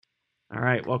All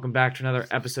right, welcome back to another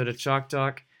episode of Chalk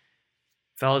Talk.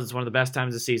 Fellas, it's one of the best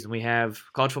times of the season. We have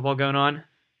college football going on,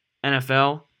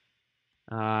 NFL.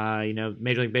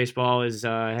 Major League Baseball is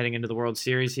heading into the World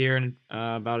Series here in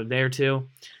about a day or two.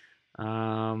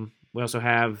 We also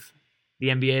have the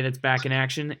NBA that's back in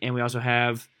action, and we also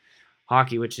have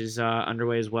hockey, which is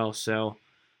underway as well. So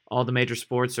all the major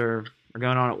sports are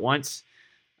going on at once.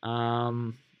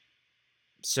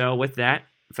 So with that,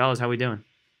 fellas, how we doing?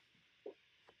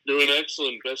 Doing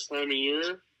excellent. Best time of year.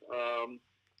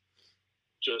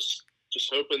 Just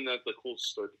hoping that the Colts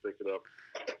start to pick it up.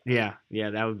 Yeah,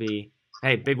 that would be.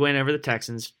 Hey, big win over the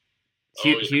Texans.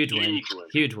 Huge win.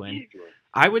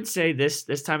 I would say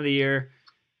this time of the year,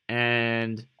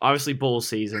 and obviously bowl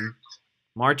season,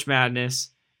 March Madness,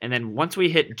 and then once we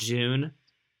hit June,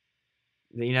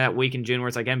 that week in June where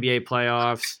it's like NBA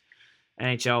playoffs,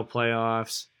 NHL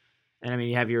playoffs, and I mean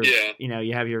you have your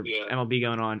MLB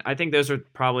going on. I think those are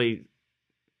probably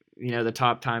the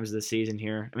top times of the season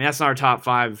here. I mean that's not our top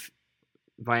five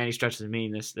by any stretch of the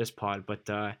mean this pod, but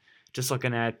just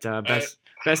looking at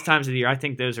best times of the year, I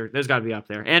think those got to be up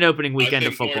there. And opening weekend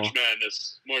of football.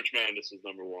 March Madness is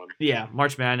number one. Yeah,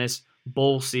 March Madness,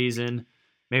 bowl season,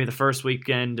 maybe the first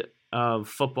weekend of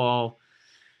football,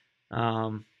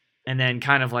 and then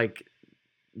kind of like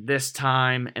this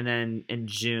time, and then in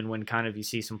June when kind of you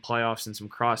see some playoffs and some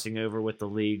crossing over with the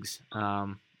leagues.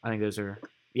 I think those are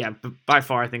by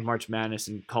far. I think March Madness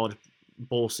and college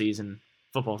bowl season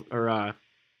football or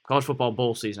college football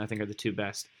bowl season I think are the two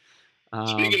best.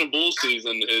 Speaking of bowl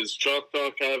season, is Chalk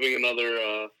Talk having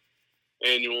another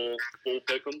annual bowl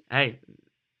pick'em? Hey,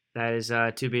 that is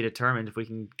to be determined. If we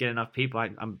can get enough people,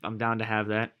 I'm down to have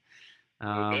that.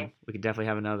 Okay. We could definitely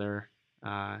have another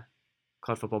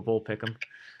college football bowl pick'em.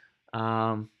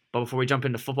 But before we jump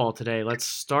into football today, let's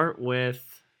start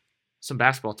with some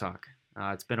basketball talk.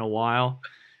 It's been a while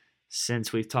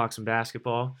since we've talked some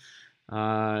basketball.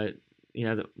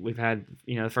 We've had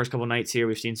the first couple nights here.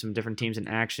 We've seen some different teams in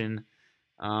action.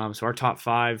 So our top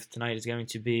five tonight is going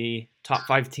to be top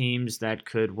five teams that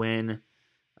could win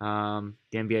the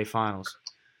NBA Finals.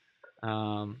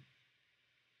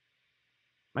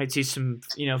 Might see some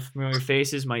familiar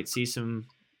faces. Might see some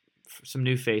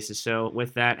new faces. So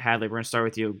with that, Hadley, we're going to start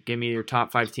with you. Give me your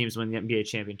top five teams to win the NBA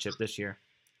championship this year.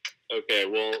 Okay,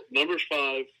 well, number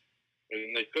five,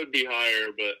 and they could be higher,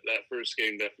 but that first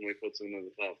game definitely puts them in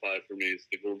the top five for me, is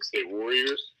the Golden State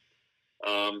Warriors.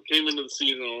 Came into the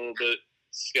season a little bit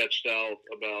sketched out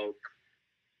about,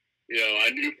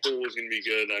 I knew Poole was going to be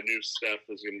good. I knew Steph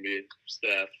was going to be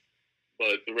Steph.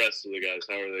 But the rest of the guys,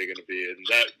 how are they going to be? And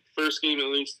that first game, at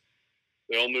least,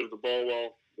 they all moved the ball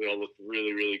well. They all looked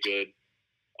really, really good.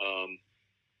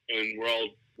 And we're all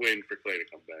waiting for Clay to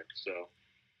come back. So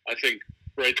I think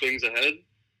bright things ahead.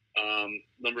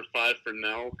 Number five for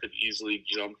now could easily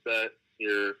jump that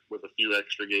here with a few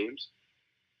extra games.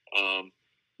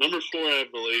 Number four, I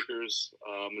have the Lakers.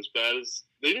 As bad as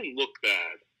they didn't look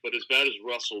bad, but as bad as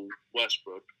Russell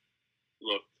Westbrook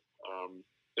looked,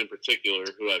 in particular,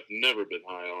 who I've never been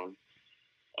high on,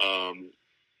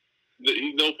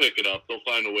 they'll pick it up. They'll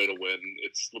find a way to win.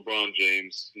 It's LeBron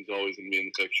James. He's always going to be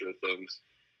in the picture of things.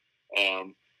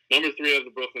 Number three, I have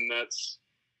the Brooklyn Nets.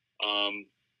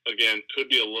 Again, could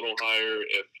be a little higher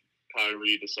if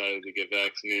Kyrie decided to get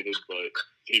vaccinated, but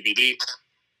TBD.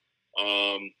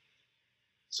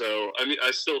 So, I mean,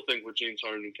 I still think with James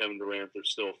Harden and Kevin Durant, they're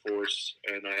still a force,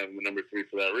 and I have them at number three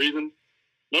for that reason.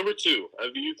 Number two, I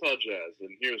have the Utah Jazz,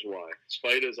 and here's why.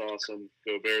 Spida is awesome.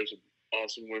 Gobert's an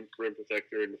awesome rim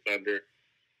protector and defender.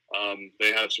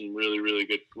 They have some really, really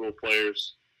good role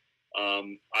players.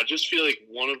 I just feel like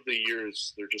one of the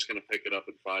years they're just going to pick it up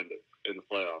and find it in the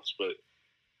playoffs, but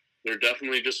they're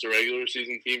definitely just a regular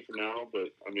season team for now, but,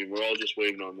 I mean, we're all just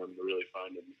waiting on them to really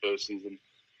find it in the postseason.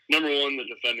 Number one, the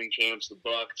defending champs, the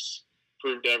Bucks,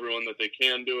 proved to everyone that they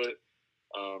can do it.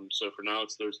 So for now,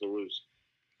 it's theirs to lose.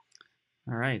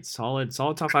 All right, solid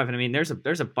top five. And I mean, there's a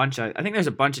bunch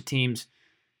of teams,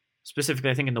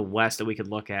 specifically I think in the West that we could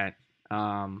look at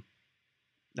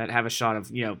that have a shot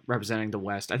of representing the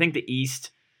West. I think the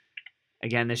East,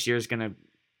 again, this year is gonna.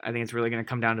 I think it's really gonna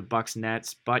come down to Bucks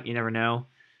Nets, but you never know.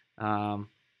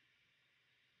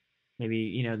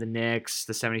 Maybe the Knicks,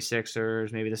 the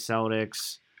 76ers, maybe the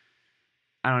Celtics.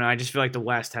 I don't know. I just feel like the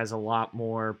West has a lot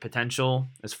more potential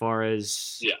as far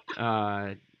as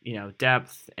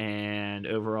depth and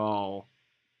overall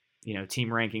team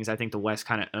rankings. I think the West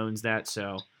kind of owns that,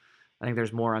 so I think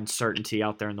there's more uncertainty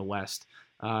out there in the West.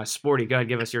 Sporty, go ahead,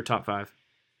 give us your top five.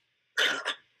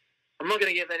 I'm not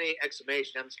going to give any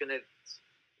explanation. I'm just going to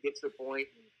get to the point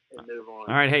and move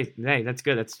on. All right, hey, that's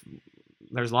good. That's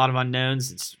there's a lot of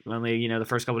unknowns. It's only the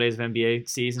first couple days of NBA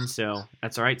season, so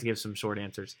that's all right to give some short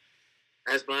answers.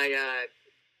 As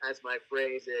my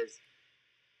phrase is,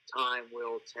 time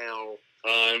will tell.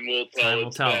 Time will tell. Time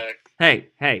will tell. Back.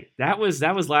 Hey, that was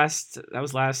last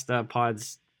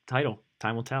pod's title.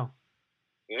 Time will tell.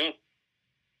 Yeah.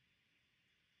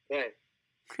 Okay.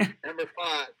 Number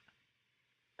 5,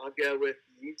 I'll go with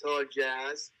Utah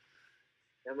Jazz.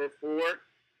 Number 4,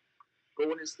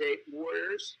 Golden State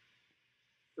Warriors.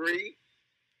 3,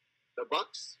 the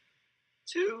Bucks.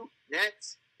 2,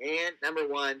 Nets. And number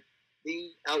 1,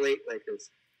 the LA Lakers.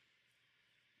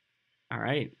 All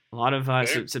right. A lot of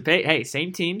hey,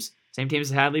 same teams as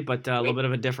Hadley, but a little bit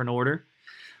of a different order.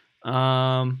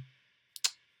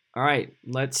 All right,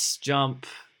 let's jump.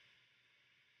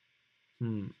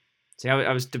 See,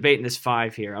 I was debating this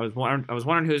 5 here. I was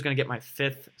wondering who was going to get my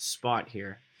 5th spot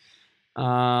here.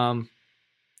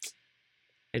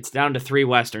 It's down to 3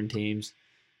 Western teams.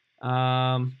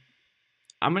 I'm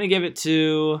going to give it to.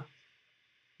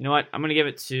 You know what? I'm going to give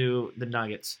it to the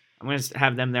Nuggets. I'm going to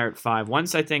have them there at 5.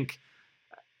 Once I think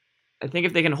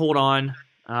if they can hold on,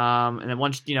 and then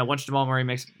once Jamal Murray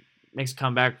makes a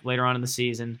comeback later on in the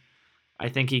season, I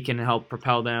think he can help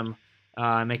propel them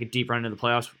and make a deep run into the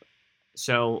playoffs.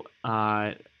 So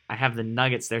I have the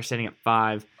Nuggets there sitting at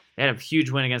 5. They had a huge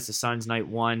win against the Suns night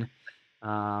 1.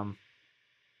 I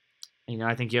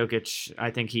think Jokic.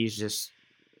 I think he's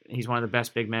one of the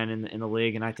best big men in the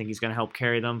league, and I think he's going to help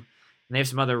carry them. And they have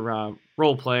some other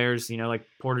role players, like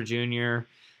Porter Jr.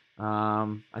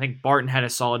 I think Barton had a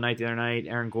solid night the other night.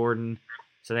 Aaron Gordon.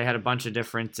 So they had a bunch of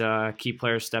different key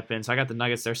players step in. So I got the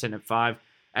Nuggets there sitting at 5.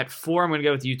 At 4, I'm going to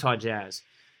go with the Utah Jazz.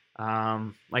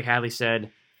 Like Hadley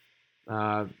said,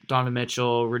 Donovan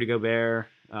Mitchell, Rudy Gobert,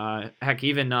 heck,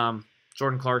 even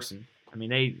Jordan Clarkson. I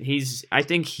mean, I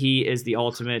think he is the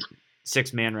ultimate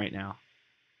 6th man right now.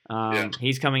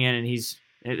 He's coming in and he's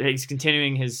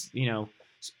continuing his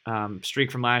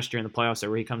streak from last year in the playoffs,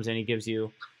 where he comes in, he gives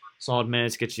you solid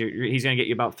minutes, he's going to get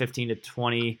you about 15 to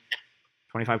 20,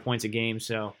 25 points a game.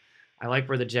 So I like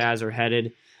where the Jazz are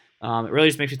headed. It really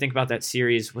just makes me think about that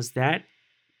series. Was that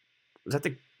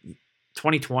the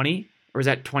 2020 or was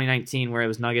that 2019 where it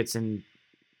was Nuggets and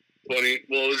 20?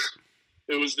 Well,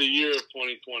 it was the year of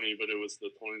 2020, but it was the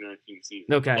 2019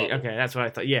 season. Okay, that's what I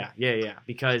thought. Yeah.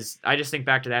 Because I just think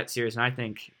back to that series, and I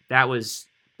think that was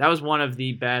one of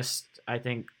the best, I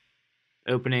think,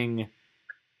 opening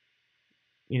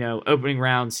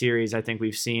round series I think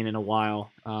we've seen in a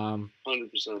while.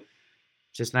 100%.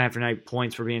 Just night after night,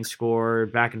 points were being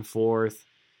scored back and forth,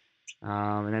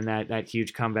 and then that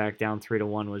huge comeback down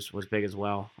 3-1 was big as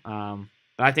well. But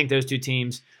I think those two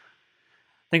teams,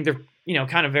 I think they're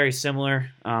kind of very similar,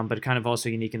 but kind of also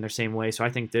unique in their same way. So I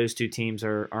think those two teams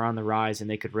are on the rise, and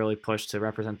they could really push to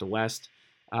represent the West.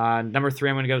 Number 3,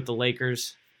 I'm going to go with the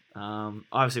Lakers.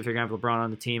 Obviously, if you're going to have LeBron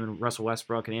on the team and Russell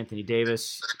Westbrook and Anthony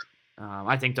Davis,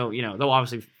 I think they'll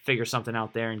obviously figure something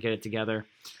out there and get it together.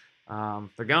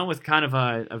 They're going with kind of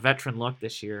a veteran look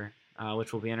this year,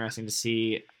 which will be interesting to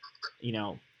see,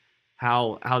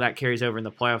 how that carries over in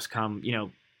the playoffs come,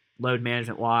 load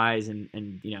management wise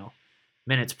and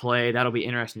minutes played. That'll be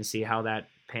interesting to see how that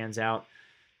pans out.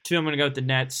 2, I'm going to go with the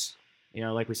Nets.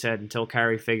 Like we said, until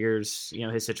Kyrie figures,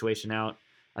 his situation out,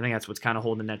 I think that's what's kind of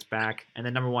holding the Nets back. And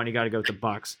then number 1, you got to go with the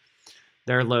Bucks.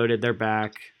 They're loaded. They're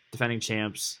back. Defending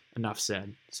champs. Enough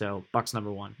said. So Bucks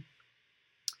number 1.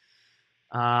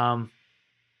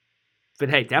 But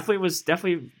hey,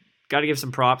 definitely got to give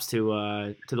some props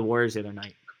to the Warriors the other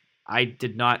night. I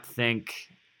did not think.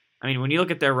 I mean, when you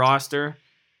look at their roster,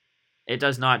 it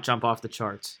does not jump off the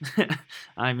charts.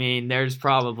 I mean, there's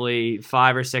probably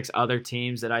 5 or 6 other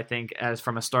teams that I think, as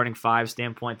from a starting 5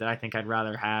 standpoint, that I think I'd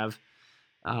rather have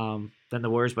than the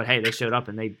Warriors. But hey, they showed up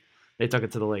and they took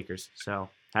it to the Lakers. So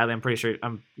Hadley, I'm pretty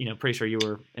sure you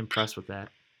were impressed with that.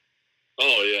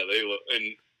 Oh yeah, they look,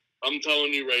 and I'm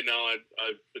telling you right now,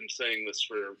 I've been saying this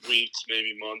for weeks,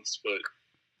 maybe months, but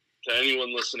to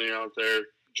anyone listening out there,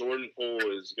 Jordan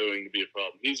Poole is going to be a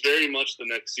problem. He's very much the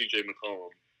next CJ McCollum,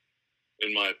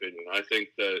 in my opinion. I think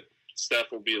that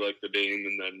Steph will be like the Dame,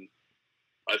 and then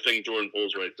I think Jordan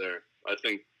Poole's right there. I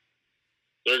think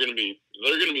they're gonna be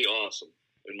awesome,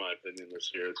 in my opinion,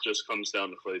 this year. It just comes down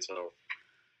to Klay's health.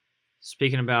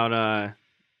 Speaking about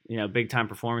big time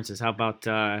performances, how about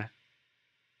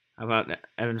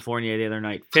Evan Fournier the other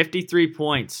night? 53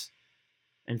 points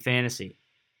in fantasy.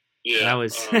 Yeah, that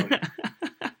was not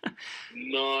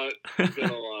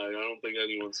gonna lie. I don't think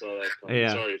anyone saw that coming.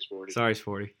 Yeah. Sorry,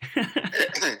 Sporty.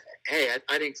 Hey, I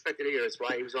didn't expect it either. That's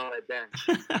why he was on my bench.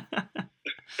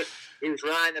 He was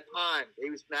riding the pond. He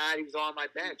was mad. He was on my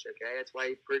bench. Okay, that's why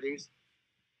he produced.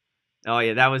 Oh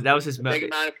yeah, that was his big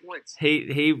amount of points.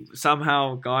 He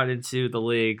somehow got into the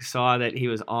league, saw that he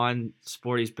was on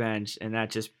Sporty's bench, and that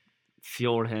just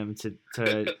fueled him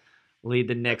to lead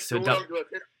the Knicks to a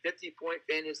 50-point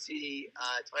fantasy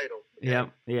title.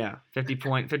 Yeah.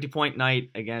 50-point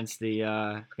night against the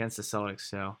Celtics.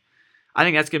 So I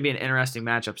think that's gonna be an interesting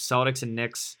matchup. Celtics and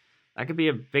Knicks. That could be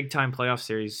a big time playoff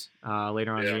series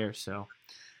later on in the year. So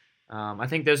I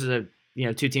think those are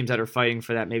the two teams that are fighting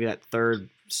for that third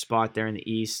spot there in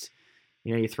the East.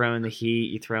 You throw in the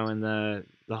Heat, you throw in the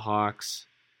Hawks,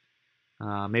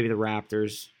 maybe the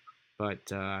Raptors,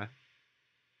 but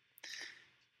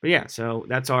yeah. So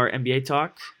that's our NBA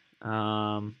talk.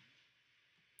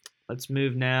 Let's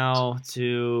move now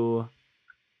to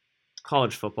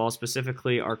college football,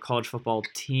 specifically our college football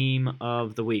team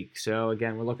of the week. So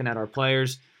again, we're looking at our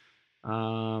players,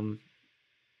 kind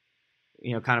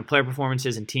of player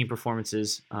performances and team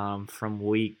performances from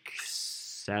week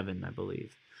 7, I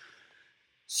believe.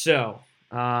 So,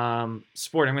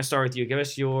 Sport, I'm going to start with you. Give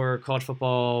us your college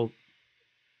football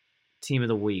team of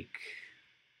the week.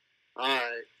 All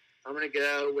right. I'm going to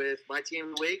go with my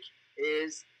team of the week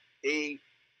is the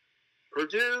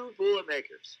Purdue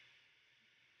Boilermakers.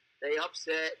 They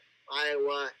upset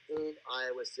Iowa in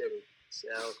Iowa City.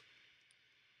 So,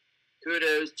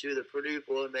 kudos to the Purdue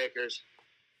Boilermakers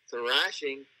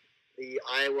thrashing the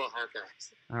Iowa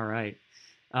Hawkeyes. All right.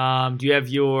 Do you have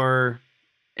your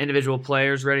individual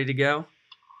players ready to go?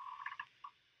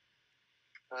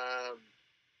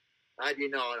 I do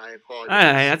not. I apologize.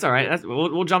 That's all right.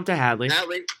 We'll jump to Hadley.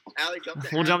 Hadley jump to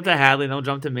We'll jump to Hadley, then we'll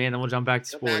jump to me, and then we'll jump back to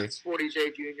Sporty. Sporty J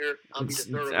Jr. I'll be the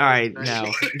third. All right,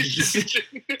 no.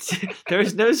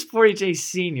 There's no Sporty J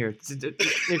Senior.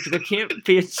 There can't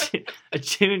be a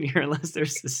junior unless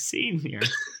there's a senior.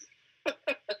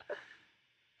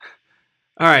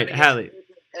 All right, Hadley.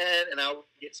 And I'll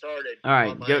get started. All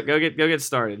right, go get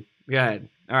started. Go ahead.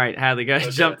 All right, Hadley, go ahead.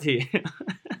 Okay. Jump to you.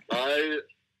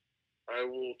 I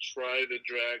will try to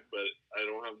drag, but I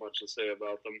don't have much to say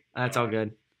about them. That's all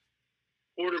good.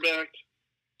 Quarterback,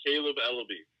 Caleb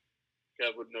Ellaby.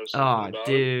 Kev would know something about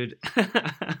dude.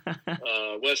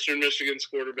 him. Western Michigan's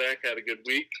quarterback had a good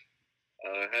week.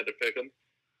 Had to pick him.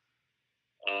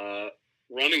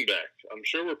 Running back. I'm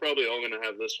sure we're probably all going to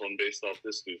have this one based off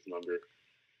this dude's number.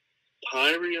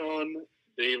 Tyrion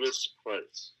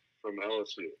Davis-Price from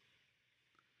LSU.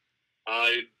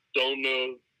 I don't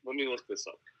know. Let me look this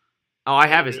up. Oh, I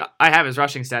have his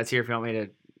rushing stats here if you want me to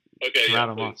route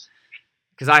him off.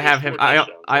 Because I have him.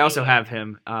 I also have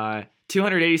him.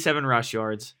 287 rush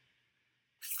yards,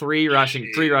 three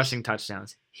rushing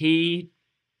touchdowns. He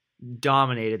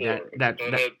dominated that. 3.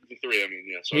 I mean,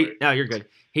 yeah. Sorry. No, you're good.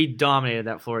 He dominated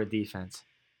that Florida defense.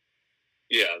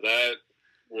 Yeah, that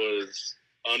was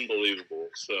unbelievable.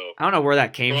 So I don't know where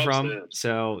that came from.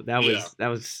 So that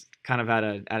was kind of out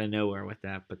of nowhere with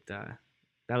that, but that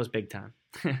was big time.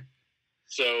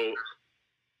 So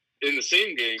in the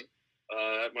same game,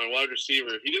 my wide receiver,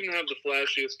 he didn't have the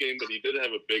flashiest game, but he did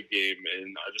have a big game,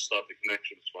 and I just thought the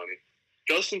connection was funny.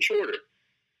 Justin Shorter,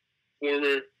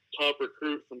 former top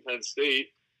recruit from Penn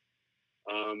State,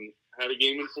 had a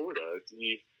game in Florida. I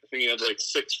think he had like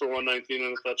 6 for 119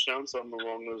 and a touchdown, something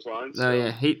along those lines. Oh,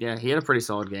 yeah, he had a pretty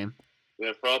solid game.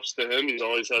 Yeah, props to him. He's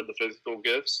always had the physical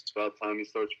gifts. It's about time he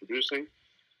starts producing.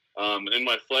 In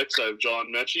my flex, I have John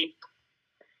Mechie.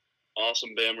 Awesome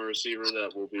Bama receiver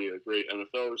that will be a great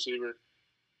NFL receiver.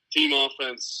 Team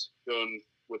offense going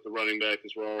with the running back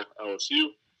as well, LSU.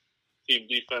 Team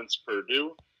defense,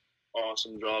 Purdue.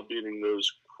 Awesome job beating those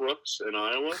crooks in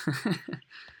Iowa.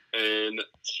 And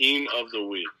team of the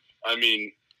week. I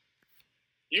mean,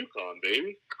 UConn,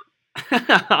 baby.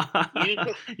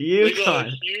 UConn. They got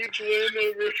a huge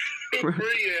win over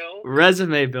Yale.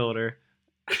 Resume builder.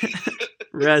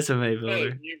 Resume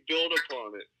builder. You build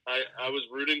upon it. I was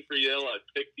rooting for Yale. I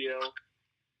picked Yale.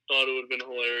 Thought it would have been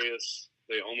hilarious.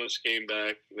 They almost came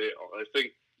back. I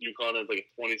think UConn had like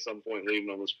a 20-some point lead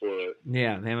and almost blew it.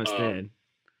 Yeah, they almost did.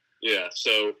 Yeah,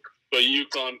 but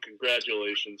UConn,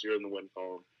 congratulations. You're in the win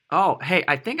column. Oh, hey,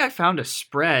 I think I found a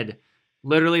spread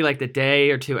literally like the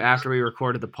day or two after we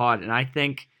recorded the pod, and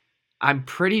I'm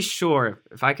pretty sure,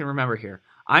 if I can remember here,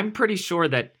 I'm pretty sure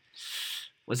that,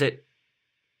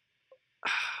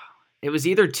 it was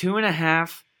either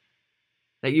 2.5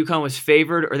 that UConn was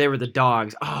favored, or they were the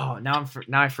dogs. Oh, now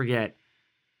I forget.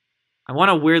 I want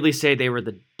to weirdly say they were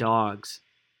the dogs.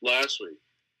 Last week.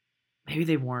 Maybe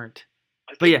they weren't.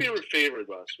 I think they were favored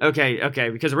last week. Okay,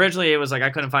 because originally it was like I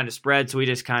couldn't find a spread, so we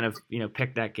just kind of,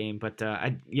 picked that game. But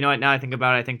you know what? Now I think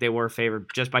about it, I think they were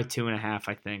favored just by 2.5,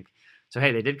 I think. So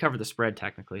hey, they did cover the spread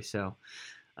technically. So,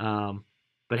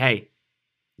 but hey,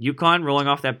 UConn rolling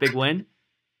off that big win.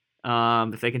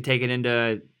 If they can take it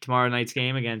into tomorrow night's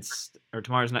game against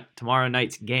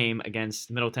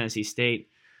Middle Tennessee State,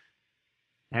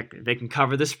 heck, they can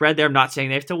cover the spread there. I'm not saying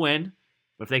they have to win,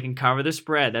 but if they can cover the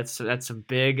spread, that's a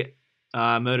big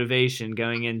motivation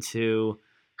going into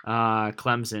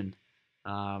Clemson,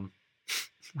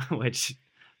 which at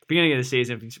the beginning of the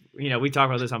season, we talk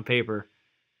about this on paper.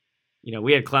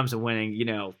 We had Clemson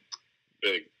winning,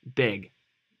 big.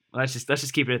 Let's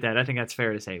just keep it at that. I think that's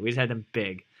fair to say. We just had them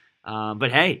big.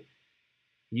 But hey,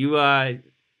 you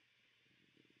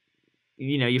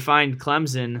find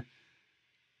Clemson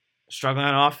struggling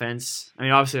on offense. I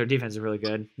mean, obviously their defense is really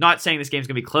good. Not saying this game's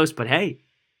gonna be close, but hey,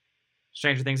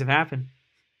 stranger things have happened.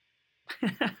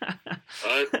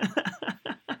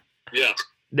 Yeah.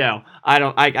 No, I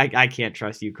don't. I can't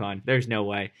trust UConn. There's no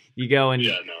way. You go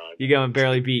and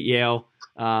barely beat Yale.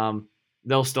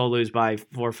 They'll still lose by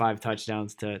 4 or 5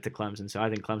 touchdowns to Clemson. So I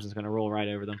think Clemson's going to roll right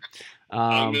over them.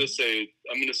 I'm going to say.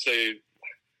 I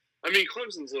mean,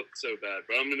 Clemson's looked so bad,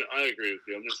 but I agree with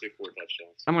you. I'm going to say 4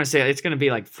 touchdowns. I'm going to say it's going to be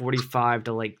like 45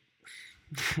 to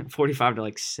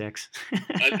 6.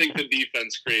 I think the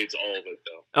defense creates all of it,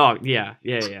 though. Oh yeah.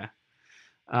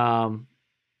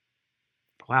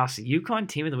 Wow. So UConn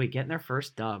team of the week getting their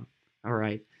first dub. All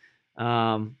right.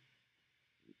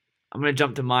 I'm going to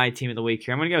jump to my team of the week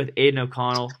here. I'm going to go with Aiden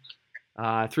O'Connell.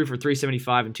 3 for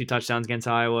 375 and 2 touchdowns against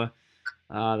Iowa.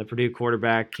 The Purdue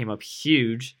quarterback came up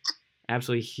huge,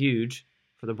 absolutely huge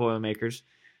for the Boilermakers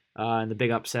in the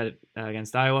big upset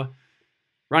against Iowa.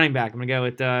 Running back, I'm going to go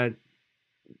with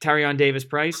Tarion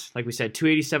Davis-Price. Like we said,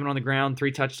 287 on the ground,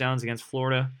 3 touchdowns against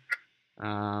Florida.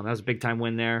 That was a big-time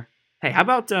win there. Hey, how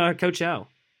about Coach O?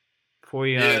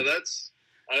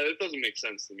 It doesn't make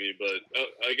sense to me, but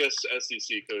I guess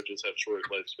SEC coaches have short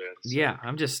lifespans. Yeah,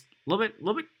 I'm just a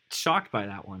little bit shocked by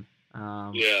that one.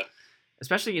 Yeah.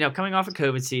 Especially, coming off a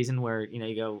COVID season where,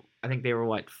 you go, I think they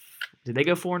were did they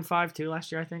go 4-5 too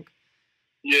last year, I think?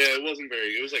 Yeah, it was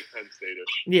like Penn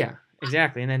State-ish. Yeah,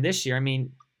 exactly. And then this year, I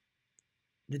mean,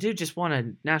 the dude just won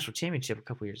a national championship a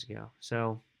couple years ago.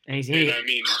 So, I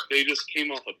mean, they just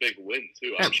came off a big win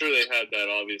too. I'm sure they had that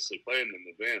obviously planned in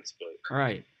advance, but.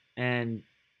 Right. And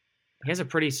he has a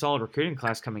pretty solid recruiting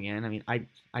class coming in. I mean, I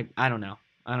don't know.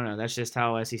 That's just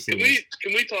how SEC is.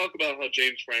 Can we talk about how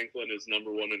James Franklin is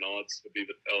number 1 in odds to be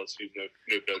the LSU's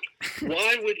new coach?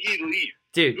 Why would he leave?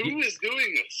 Dude, who is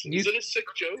doing this? Is it a sick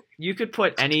joke? You could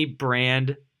put any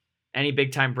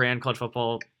big time brand college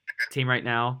football team right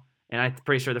now, and I'm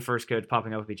pretty sure the first coach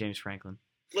popping up would be James Franklin.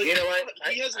 Like, you know what?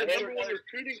 He has the number 1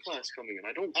 recruiting class coming in.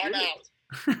 I don't get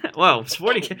it. Whoa,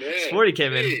 Sporty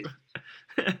came in.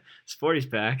 Sporty's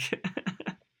back.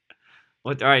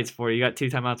 All right, Sporty, you got 2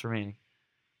 timeouts remaining.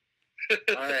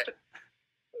 All right.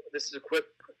 This is a quick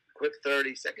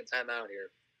 30-second timeout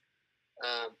here.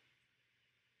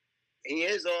 He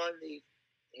is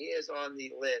on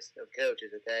the list of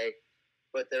coaches, okay?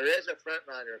 But there is a front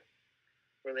runner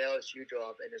for the LSU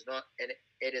job, and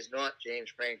it is not James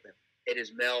Franklin. It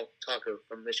is Mel Tucker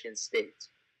from Michigan State.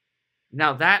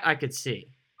 Now that I could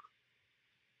see.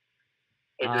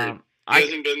 Agreed. He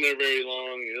hasn't been there very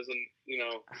long. He doesn't,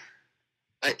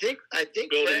 I think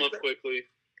build him up quickly.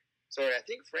 Sorry, I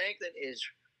think Franklin is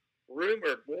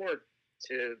rumored more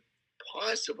to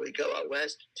possibly go out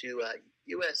west to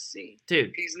USC.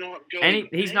 Dude, he's not going.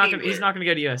 He's not going to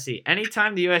go to USC.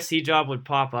 Anytime the USC job would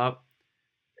pop up,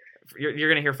 you're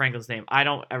going to hear Franklin's name. I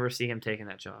don't ever see him taking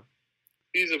that job.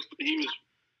 He's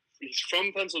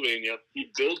from Pennsylvania.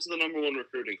 He builds the number 1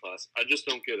 recruiting class. I just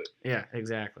don't get it. Yeah,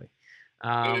 exactly.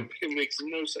 It makes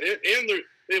no sense. And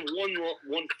they have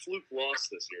one fluke loss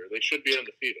this year. They should be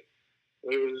undefeated.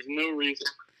 There's no reason.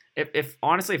 If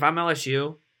honestly, if I'm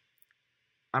LSU,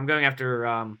 I'm going after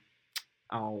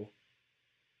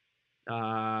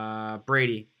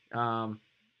Brady.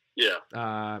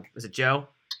 Is it Joe?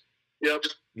 Yep.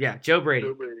 Yeah, Joe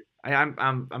Brady.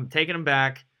 I'm taking him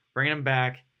back, bringing him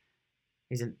back.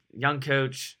 He's a young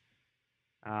coach.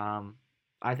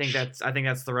 I think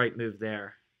that's the right move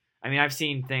there. I mean, I've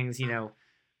seen things, Mel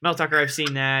Tucker. I've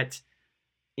seen that.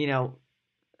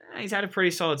 He's had a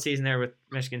pretty solid season there with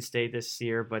Michigan State this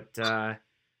year, but I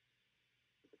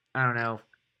don't know.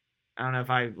 I don't know if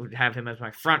I would have him as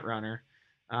my front runner.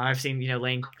 I've seen,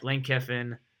 Lane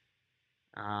Kiffin.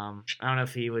 I don't know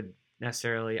if he would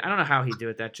necessarily. I don't know how he'd do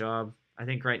at that job. I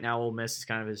think right now Ole Miss is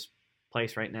kind of his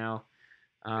place right now.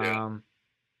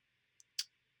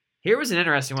 Here was an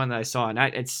interesting one that I saw, and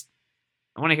I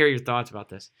want to hear your thoughts about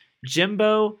this.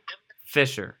 Jimbo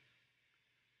Fisher.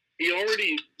 He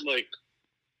already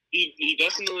he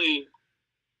definitely,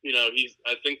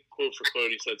 I think quote for quote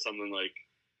he said something like,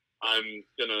 I'm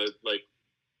gonna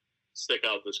stick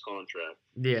out this contract.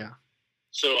 Yeah.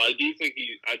 So I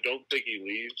don't think he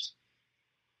leaves.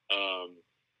 I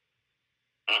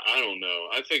don't know.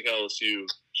 I think LSU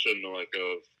shouldn't have let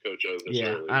go of Coach O this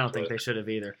early. I don't think they should have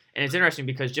either. And it's interesting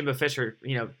because Jimbo Fisher,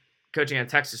 coaching at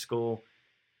Texas school,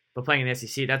 but playing in the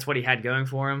SEC, that's what he had going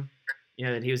for him.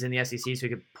 That he was in the SEC so he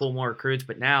could pull more recruits.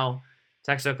 But now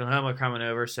Texas, Oklahoma coming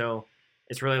over, so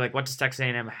it's really like, what does Texas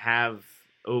A&M have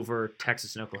over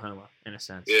Texas and Oklahoma in a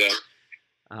sense? Yeah.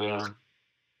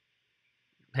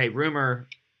 Hey, rumor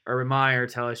Urban Meyer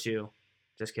tell LSU.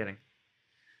 Just kidding.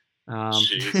 But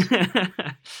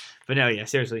no, yeah,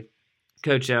 seriously,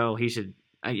 Coach O, he should.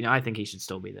 I think he should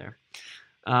still be there.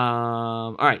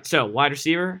 All right, so wide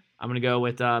receiver, I'm gonna go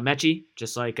with Mechie,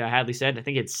 just like Hadley said. I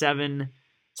think it's seven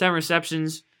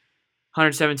receptions,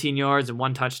 117 yards, and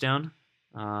 1 touchdown.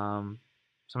 So I'm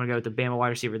gonna go with the Bama wide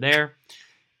receiver there.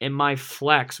 In my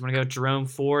flex, I'm gonna go Jerome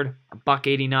Ford,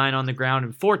 $189 on the ground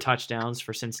and 4 touchdowns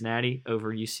for Cincinnati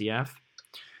over UCF.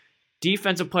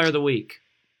 Defensive player of the week,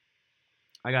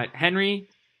 I got Henry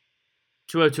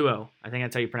 2020. I think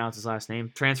that's how you pronounce his last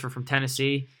name. Transfer from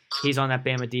Tennessee. He's on that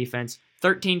Bama defense.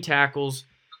 13 tackles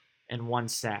and 1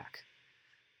 sack.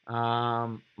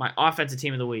 My offensive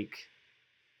team of the week,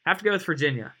 have to go with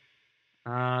Virginia.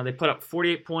 They put up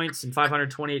 48 points and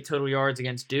 528 total yards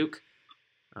against Duke.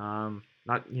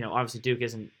 Obviously Duke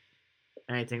isn't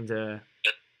anything to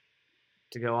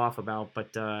go off about,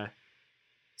 but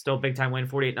still a big time win,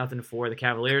 48-0 for the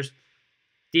Cavaliers.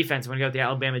 Defense, I'm going to go with the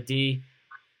Alabama D.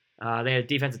 They had a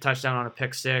defensive touchdown on a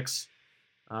pick 6.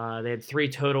 They had 3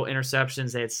 total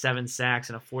interceptions. They had 7 sacks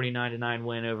and a 49-9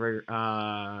 win over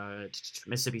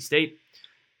Mississippi State.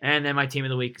 And then my team of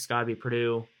the week has got to be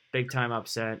Purdue. Big time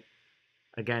upset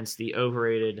against the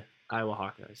overrated Iowa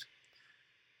Hawkeyes.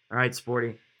 All right,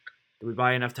 Sporty. Did we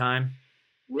buy enough time?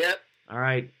 Yep. All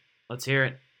right. Let's hear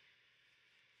it.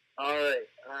 All right.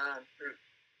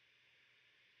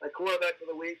 My quarterback for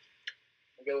the week,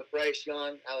 I go with Bryce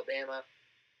Young, Alabama.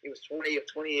 He was 20 of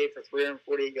 28 for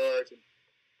 348 yards and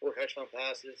 4 touchdown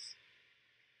passes.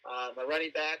 My running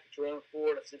back, Jerome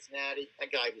Ford of Cincinnati.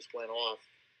 That guy just went off.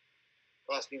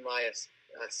 Cost me my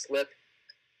slip.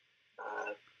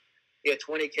 He had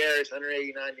 20 carries,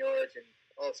 189 yards, and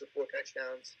also 4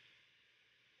 touchdowns.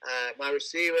 My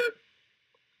receiver,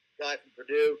 guy from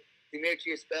Purdue,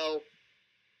 Demetrius Bell.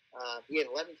 He had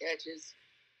 11 catches,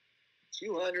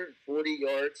 240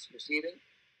 yards receiving,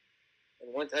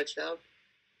 and 1 touchdown.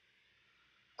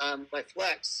 My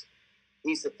flex,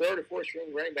 he's the 3rd or 4th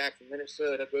string running back from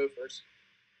Minnesota Gophers.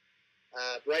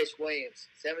 Bryce Williams,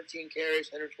 17 carries,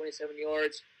 127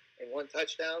 yards, and 1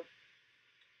 touchdown.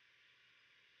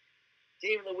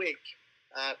 Team of the week,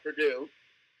 Purdue.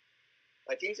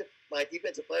 My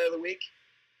defensive player of the week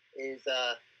is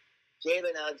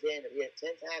Jalen Alexander. He had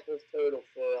 10 tackles total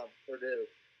for Purdue.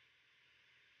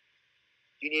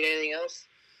 Do you need anything else?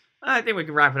 I think we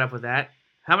can wrap it up with that.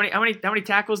 How many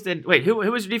tackles did? Wait, who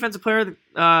was your defensive player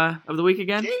of the week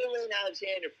again? Jalen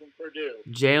Alexander from Purdue.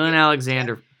 Jalen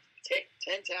Alexander.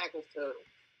 10 tackles total.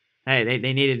 Hey,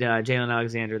 they needed Jalen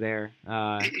Alexander there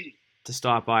to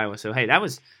stop Iowa. So hey, I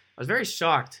was very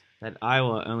shocked that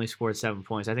Iowa only scored 7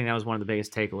 points. I think that was one of the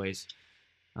biggest takeaways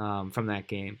from that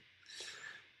game.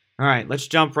 All right, let's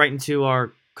jump right into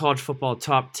our college football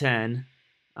top 10.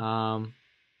 I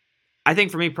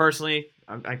think for me personally,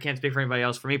 I can't speak for anybody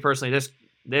else. For me personally,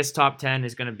 this top 10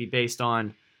 is going to be based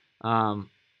on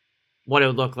what it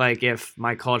would look like if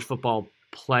my college football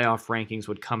playoff rankings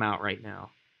would come out right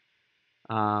now.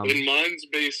 And mine's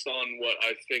based on what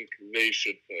I think they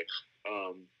should pick.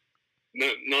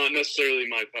 Not necessarily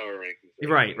my power rankings.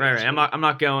 Right. I'm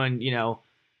not going, in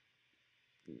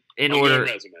order.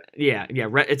 Resume. Yeah.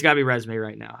 It's got to be resume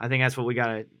right now. I think that's what we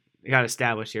got to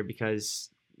establish here because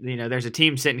there's a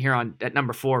team sitting here at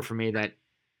number 4 for me that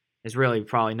is really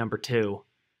probably number 2,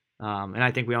 and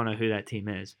I think we all know who that team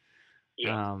is.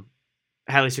 Yeah.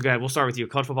 Hadley, so go ahead. We'll start with you.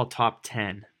 College football top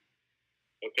 10.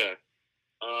 Okay.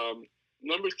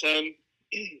 Number 10,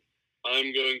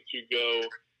 I'm going to go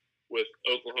with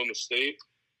Oklahoma State.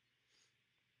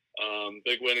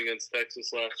 Big win against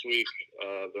Texas last week.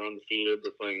 They're undefeated.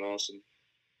 They're playing awesome.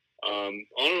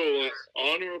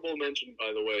 Honorable mention,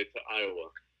 by the way, to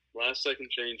Iowa. Last second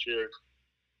change here.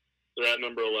 They're at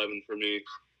number 11 for me.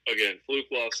 Again, fluke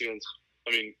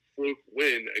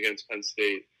win against Penn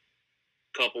State,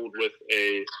 coupled with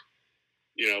a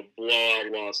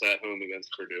blowout loss at home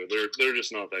against Purdue. They're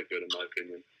just not that good in my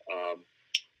opinion.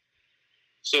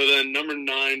 So then number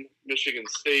 9, Michigan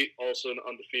State, also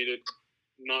undefeated.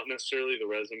 Not necessarily the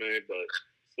resume, but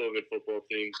still a good football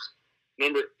team.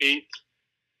 Number 8,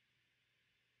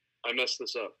 I messed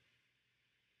this up.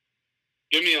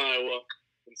 Give me Iowa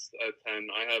at 10.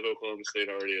 I have Oklahoma State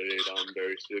already at 8. I'm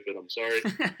very stupid. I'm sorry.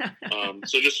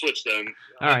 So just switch them.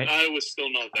 All right. Iowa's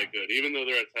still not that good. Even though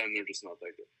they're at 10, they're just not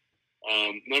that good.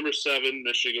 Number 7,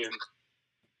 Michigan.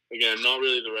 Again, not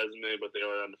really the resume, but they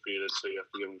are undefeated, so you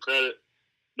have to give them credit.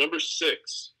 Number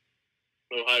 6,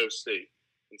 Ohio State.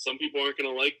 And some people aren't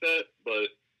going to like that, but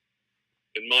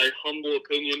in my humble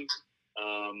opinion,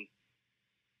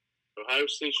 Ohio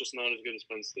State's just not as good as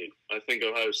Penn State. I think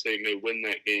Ohio State may win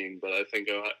that game, but I think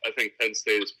Penn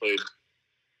State has played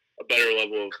a better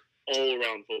level of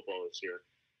all-around football this year.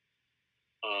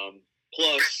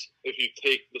 Plus, if you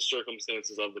take the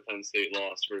circumstances of the Penn State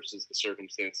loss versus the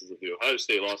circumstances of the Ohio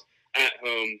State loss, at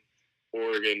home,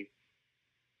 Oregon,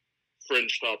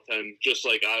 fringe top 10, just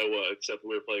like Iowa, except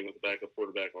we were playing with a backup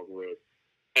quarterback on the road.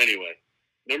 Anyway,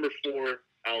 number 4,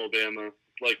 Alabama.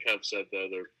 Like Kev said, though,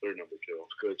 they're number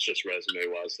 2. It's just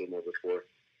resume-wise, they're number 4.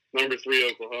 Number 3,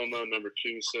 Oklahoma. Number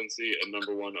 2, Cincy. And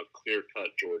number 1, a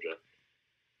clear-cut Georgia.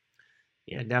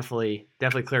 Yeah, definitely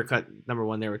clear-cut number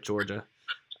 1 there with Georgia.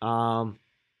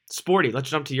 Sporty, let's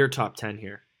jump to your top 10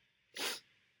 here.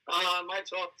 My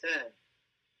top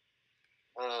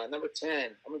 10. Number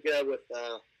 10, I'm going to go with,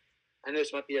 I know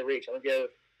this might be a reach. I'm going to go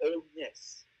with Ole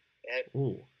Miss. Okay?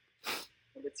 Ooh.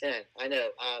 Number 10, I know.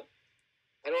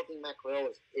 I don't think Matt Corral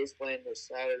is playing this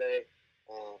Saturday.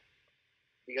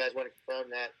 You guys want to confirm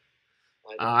that?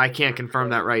 I can't confirm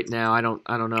that right now. I don't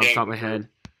know off the top of my head.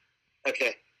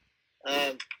 Okay.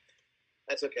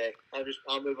 That's okay.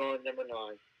 I'll move on to number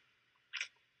 9.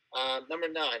 Number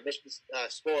 9, Michigan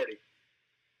Sporty.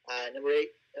 Number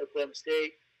 8, Oklahoma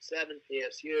State. 7,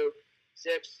 PSU.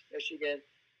 6, Michigan.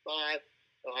 5,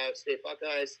 Ohio State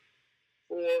Buckeyes.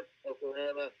 4,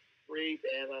 Oklahoma. 3,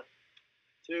 Bama.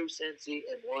 2, Cincy,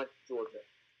 and 1, Georgia.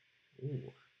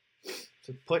 Ooh.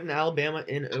 So putting Alabama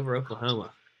in over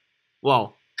Oklahoma.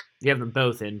 Well, you have them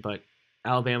both in, but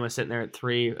Alabama sitting there at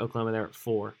 3, Oklahoma there at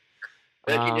 4.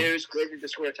 Breaking news: Cleveland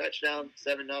just scored a touchdown,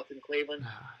 7-0 Cleveland.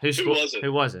 Who was it?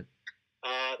 Who was it?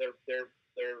 Their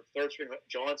third string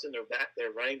Johnson.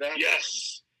 Their running back.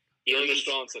 Yes, Jonas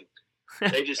Johnson.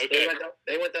 They just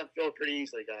they went downfield pretty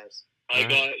easily, guys.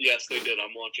 Yes, they did.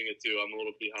 I'm watching it too. I'm a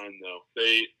little behind though.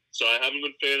 So I have him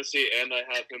in fantasy, and I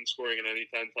have him scoring an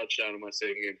anytime touchdown in my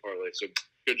same game parlay. So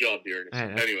good job, Dearness.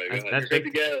 Anyway, go ahead. That's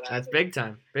big. That's big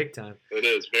time. Big time. It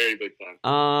is very big time.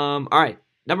 All right,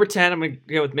 number 10. I'm gonna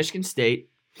go with Michigan State.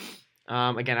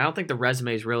 Again, I don't think the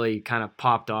resume's really kind of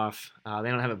popped off. They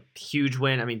don't have a huge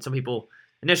win. I mean, some people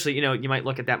initially, you might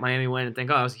look at that Miami win and think,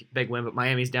 oh, it was a big win, but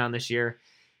Miami's down this year.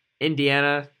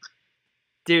 Indiana,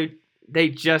 dude, they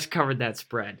just covered that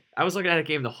spread. I was looking at that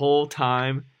game the whole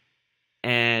time,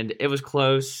 and it was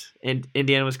close, and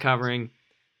Indiana was covering,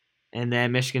 and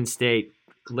then Michigan State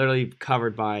literally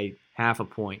covered by half a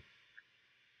point.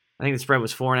 I think the spread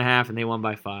was 4.5, and they won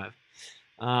by 5.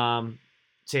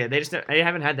 So yeah, they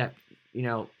haven't had that,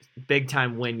 big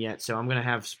time win yet. So I'm gonna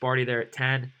have Sparty there at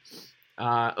 10.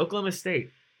 Oklahoma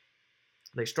State,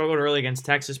 they struggled early against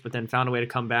Texas, but then found a way to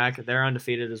come back. They're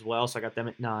undefeated as well, so I got them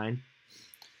at 9.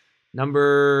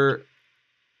 Number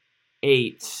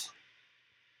 8,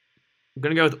 I'm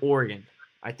going to go with Oregon.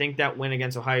 I think that win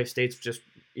against Ohio State's just,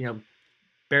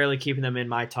 barely keeping them in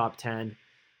my top 10.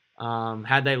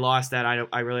 Had they lost that,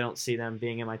 I really don't see them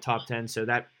being in my top 10. So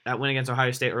that win against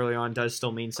Ohio State early on does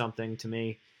still mean something to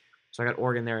me. So I got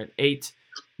Oregon there at 8.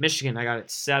 Michigan, I got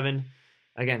at 7.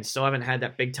 Again, still haven't had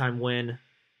that big-time win.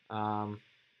 But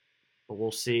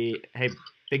we'll see. Hey,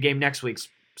 big game next week.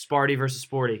 Sparty versus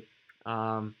Sporty.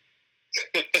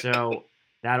 So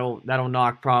that'll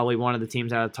knock probably one of the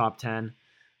teams out of the top 10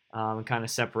 and kind of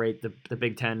separate the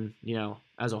Big Ten,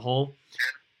 as a whole.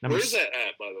 Where's that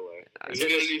at, by the way? Is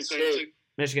it in East Lansing?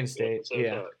 Michigan State,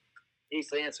 yeah.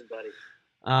 East Lansing, buddy.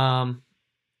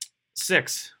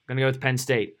 6, I'm going to go with Penn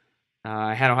State.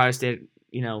 I had Ohio State,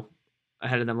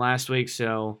 ahead of them last week,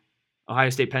 so Ohio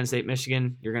State, Penn State,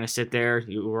 Michigan, you're going to sit there.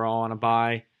 You were all on a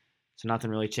bye, so nothing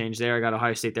really changed there. I got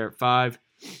Ohio State there at 5.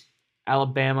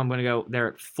 Alabama, I'm going to go there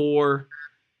at 4.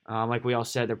 Like we all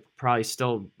said, they're probably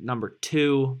still number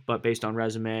 2, but based on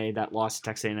resume, that loss to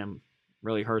Texas A&M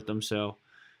really hurt them, so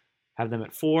have them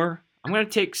at 4. I'm going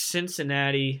to take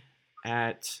Cincinnati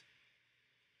at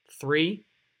 3.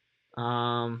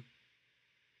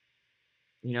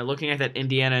 Looking at that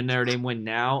Indiana and Notre Dame win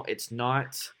now, it's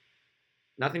nothing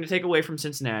to take away from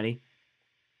Cincinnati.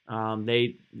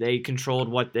 They controlled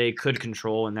what they could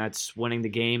control, and that's winning the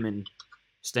game and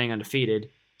staying undefeated.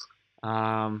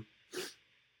 That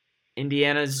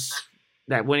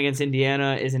win against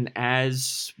Indiana isn't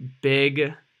as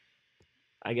big,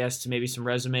 I guess, to maybe some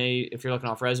resume if you're looking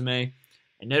off resume.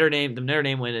 And the Notre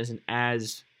Dame win isn't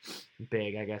as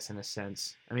big, I guess, in a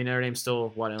sense. I mean, Notre Dame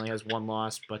still only has one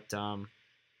loss, but I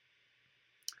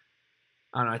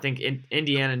don't know. I think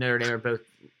Indiana and Notre Dame are both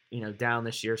down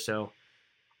this year, so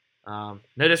no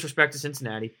disrespect to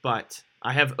Cincinnati, but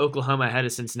I have Oklahoma ahead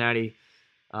of Cincinnati.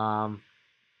 The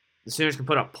Sooners can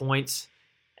put up points,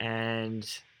 and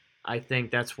I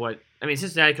think that's what – I mean,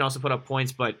 Cincinnati can also put up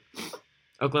points, but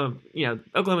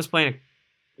Oklahoma's playing,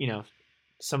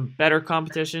 some better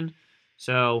competition.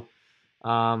 So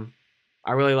I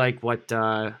really like what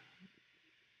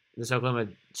this Oklahoma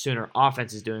Sooner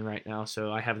offense is doing right now.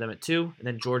 So I have them at 2, and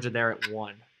then Georgia there at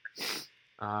 1.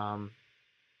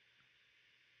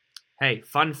 Hey,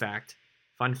 fun fact.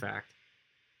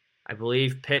 I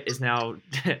believe Pitt is now,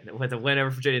 with a win over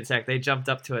Virginia Tech, they jumped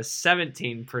up to a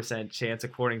 17% chance,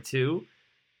 according to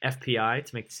FPI,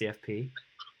 to make the CFP.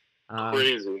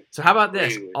 Crazy. So how about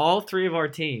this? All 3 of our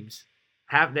teams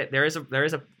have that. There is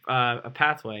a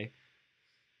pathway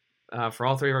for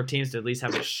all 3 of our teams to at least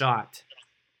have a shot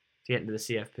to get into the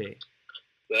CFP.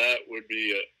 That would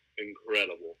be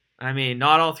incredible. I mean,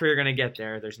 not all 3 are going to get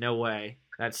there. There's no way.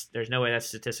 There's no way that's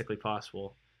statistically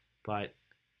possible. But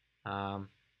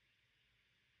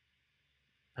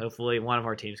hopefully one of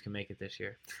our teams can make it this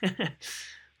year.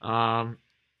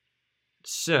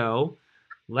 So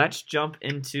let's jump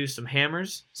into some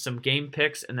hammers, some game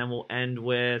picks, and then we'll end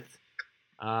with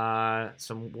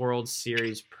some World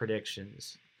Series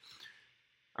predictions.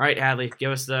 All right, Hadley,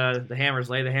 give us the hammers.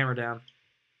 Lay the hammer down.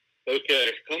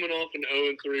 Okay, coming off an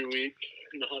 0-3 week,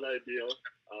 not ideal,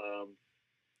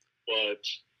 but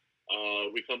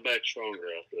we come back stronger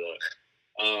after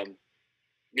that.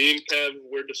 Me and Kev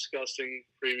were discussing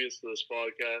previous to this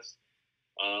podcast,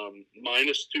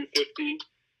 minus 250,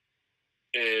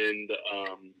 and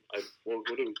what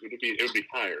would it be? It would be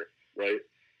higher, right?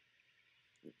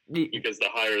 Because the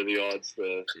higher the odds,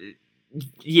 the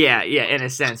yeah, in a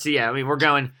sense. Yeah, I mean we're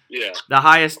going. Yeah. The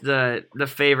highest the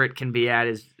favorite can be at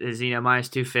is minus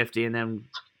 250, and then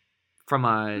from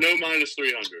a no minus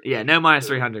 300. Yeah, no minus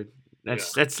 300.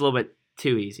 That's a little bit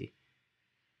too easy.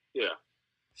 Yeah.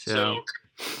 So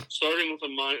starting with a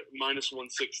minus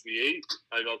 168,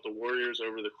 I got the Warriors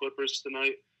over the Clippers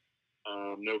tonight.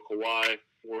 No Kawhi.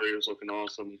 Warriors looking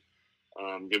awesome.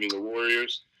 Give me the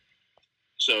Warriors.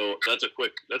 So that's a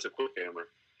quick hammer.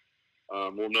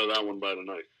 We'll know that one by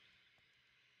tonight.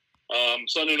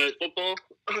 Sunday Night Football,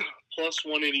 plus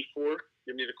 184.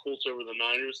 Give me the Colts over the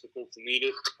Niners. The Colts need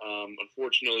it.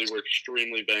 Unfortunately, we're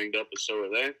extremely banged up, and so are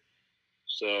they.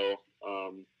 So,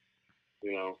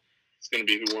 it's going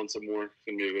to be who wants it more. It's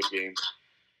going to be a good game.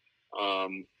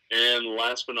 And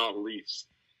last but not least,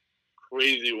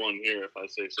 crazy one here, if I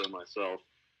say so myself.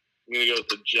 I'm going to go with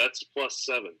the Jets plus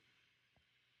 7.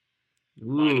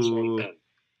 Minus 110.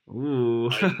 Ooh.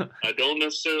 I don't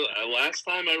necessarily. Last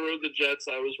time I rode the Jets,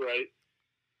 I was right.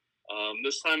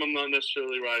 This time I'm not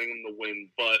necessarily riding them to win,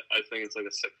 but I think it's like a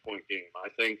 6-point game. I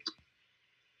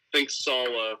think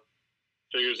Saleh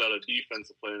figures out a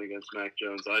defensive plan against Mac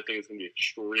Jones. I think it's going to be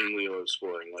extremely low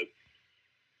scoring, like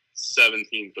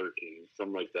 17-13,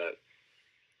 something like that.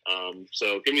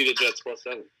 So give me the Jets plus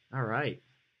 7. All right.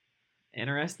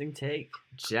 Interesting take.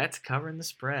 Jets covering the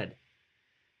spread.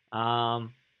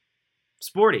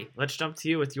 Sporty, let's jump to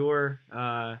you with your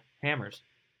hammers.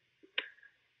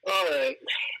 All right.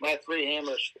 My 3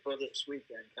 hammers for this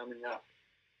weekend coming up.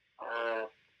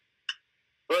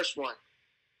 First one.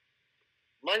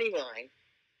 Money line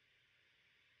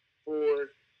for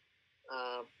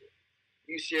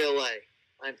UCLA.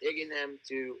 I'm taking them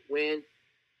to win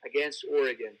against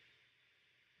Oregon.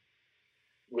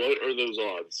 What are those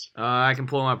odds? I can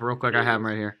pull them up real quick. I have them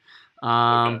right here.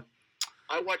 Okay.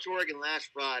 I watched Oregon last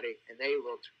Friday, and they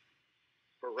looked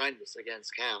horrendous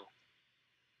against Cal.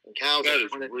 And Cal's that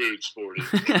is rude, Sporty.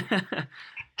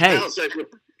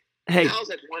 Hey, Cal's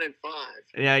at 1-5.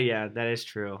 Yeah, that is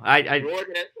true.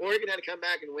 Oregon had to come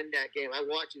back and win that game. I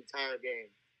watched the entire game.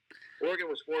 Oregon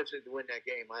was fortunate to win that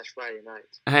game last Friday night.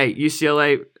 Hey,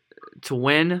 UCLA to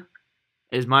win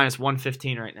is minus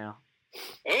 115 right now.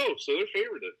 Oh, so they're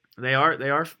favored. They are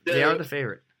the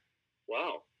favorite.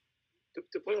 Wow.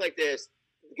 To put it like this,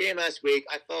 the game last week,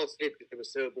 I fell asleep because it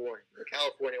was so boring. The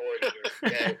California-Oregon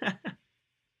game. Okay?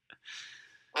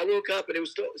 I woke up and it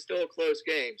was still a close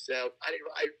game, so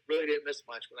I really didn't miss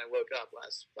much when I woke up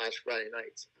last Friday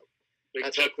night. So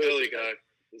that's how close guy.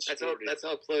 That's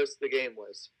how close the game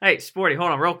was. Hey, Sporty,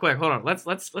 hold on, real quick, hold on. Let's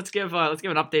give an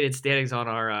updated standings on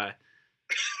our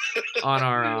on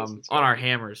our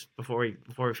hammers before we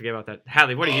forget about that.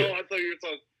 Hadley, what are you? Oh, I thought you were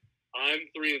talking. I'm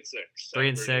 3-6.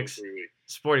 3-6.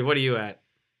 Sporty, what are you at?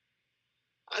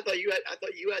 I thought you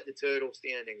had the total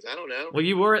standings. I don't know. Well,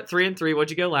 you were at 3-3.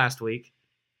 What'd you go last week?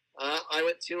 I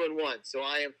went 2-1, so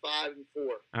I am 5-4.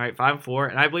 All right,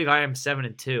 5-4, and I believe I am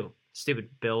 7-2. Stupid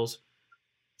Bills.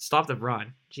 Stop the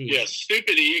run. Jeez. Yeah,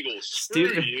 stupid Eagles.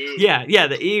 Stupid. You. Yeah,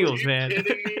 the Eagles, Are you man.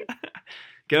 kidding me?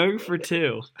 Going for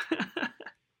 2.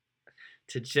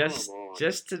 To just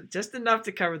enough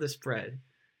to cover the spread.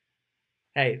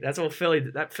 Hey, that's what Philly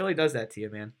does that to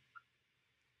you, man.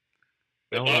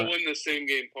 If I win the same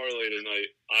game parlay tonight,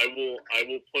 I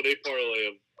will put a parlay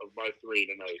of my 3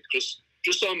 tonight. Just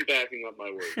so I'm backing up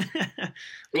my word.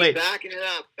 Wait, backing it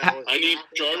up, fellas. I need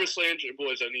Jarvis Landry,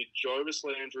 boys. I need Jarvis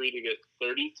Landry to get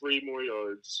 33 more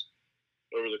yards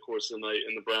over the course of the night,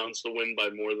 and the Browns to win by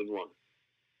more than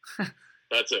 1.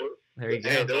 That's it. There you go.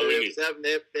 Hey, they're already up 7.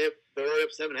 They're already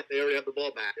up 7. They already have the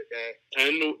ball back. Okay.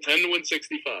 10 to win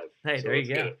 65. Hey, so there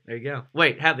you go. There you go.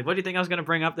 Wait, Hadley, what do you think I was going to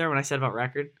bring up there when I said about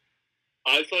record?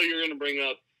 I thought you were going to bring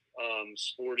up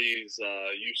Sporty's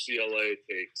UCLA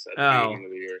takes at the beginning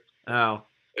of the year. Oh.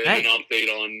 And an update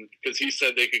on, because he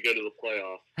said they could go to the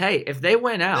playoff. Hey, if they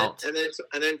win out, and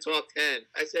then top 10.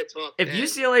 I said top 10. If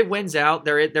UCLA wins out,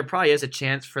 there probably is a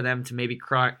chance for them to maybe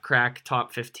crack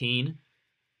top 15.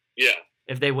 Yeah.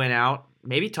 If they win out,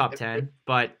 maybe top 10.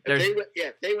 But there's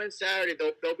if they win Saturday,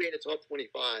 they'll be in the top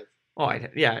 25. Oh,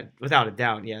 yeah, without a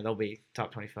doubt, yeah, they'll be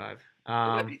top 25. They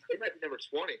might be number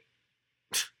 20.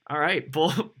 All right,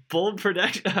 bold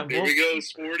prediction. Here we go,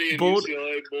 Sporty and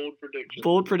UCLA, bold prediction.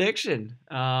 Bold prediction.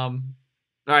 All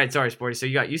right, sorry, Sporty. So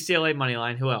you got UCLA money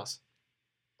line. Who else?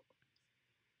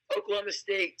 Oklahoma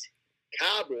State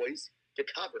Cowboys to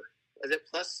cover. Is it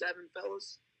 +7,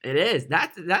 fellas? It is.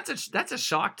 That's a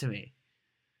shock to me.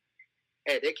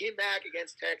 Hey, they came back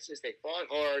against Texas. They fought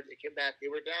hard. They came back. They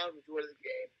were down before the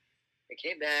game. They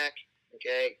came back,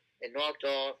 okay, and knocked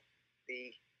off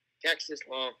the Texas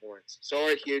Longhorns.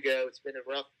 Sorry, Hugo. It's been a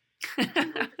rough 2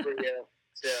 weeks for you.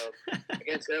 So,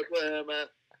 against Oklahoma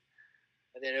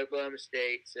and then Oklahoma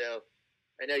State. So,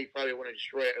 I know you probably want to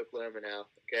destroy Oklahoma now,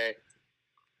 okay?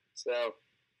 So.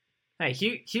 Hey,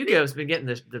 Hugo's been getting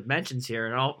the mentions here,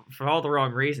 and for all the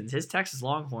wrong reasons. His Texas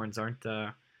Longhorns aren't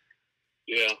so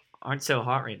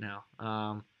hot right now.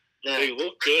 They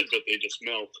look good, but they just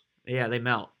melt. Yeah, they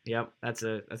melt. Yep, that's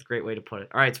a great way to put it.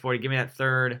 All right, Sporty, give me that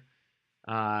third.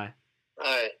 All right.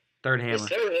 Third hammer. This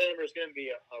third hammer is going to be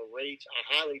a rage.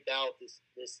 I highly doubt this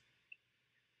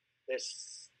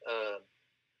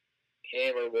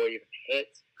hammer will even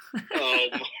hit. Oh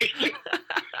my God.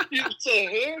 It's a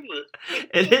hammer.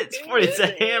 It is, Sporty. It's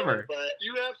a hammer. But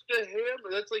you have to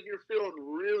hammer. That's like you're feeling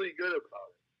really good about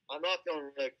it. I'm not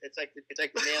feeling like it's like the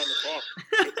nail in the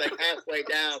coffin. It's like halfway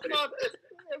down, but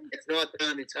it's not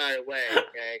done the entire way.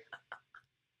 Okay.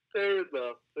 Fair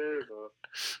enough.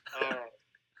 All right.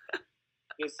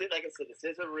 Like I said, this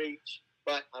is a reach,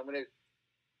 but I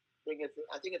think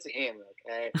it's a hammer.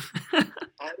 Okay.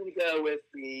 I'm gonna go with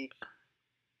the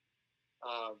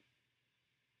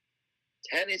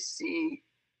Tennessee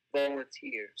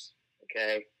Volunteers.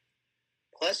 Okay.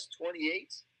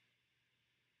 +28.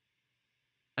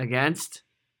 Against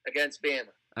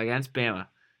Bama. Against Bama.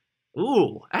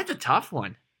 Ooh, that's a tough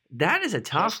one. That is a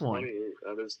tough one.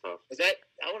 That is tough.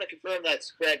 I want to confirm that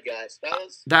spread, guys.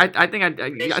 Fellas?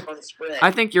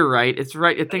 I think you're right. It's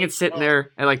right. I think it's sitting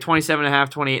there at like 27.5,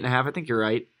 28.5. I think you're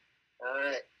right. All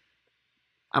right.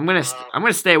 I'm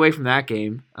gonna stay away from that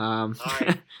game. All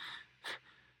right.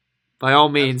 By all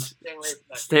means,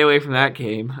 stay away from that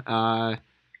game. All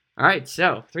right,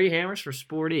 so 3 hammers for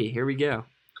Sporty. Here we go.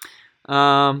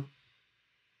 All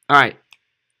right,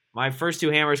 my first 2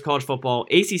 hammers: college football,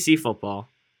 ACC football.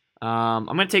 I'm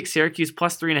going to take Syracuse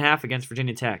 +3.5 against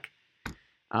Virginia Tech.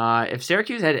 If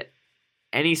Syracuse had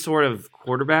any sort of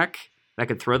quarterback that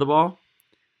could throw the ball,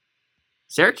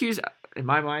 Syracuse, in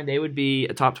my mind, they would be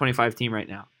a top 25 team right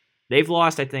now. They've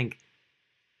lost, I think,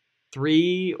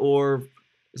 3 or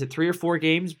 4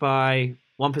 games by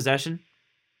 1 possession.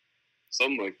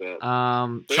 Something like that.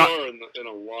 They are in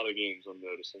a lot of games, I'm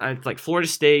noticing. It's like Florida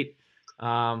State,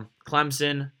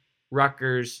 Clemson,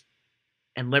 Rutgers,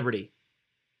 and Liberty.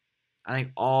 I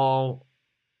think all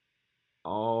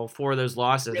 4 of those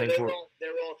losses. Yeah, they were all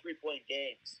 3-point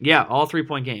games. Yeah, all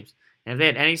 3-point games. And if they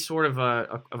had any sort of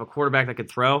a quarterback that could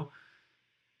throw,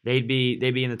 they'd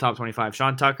be in the top 25.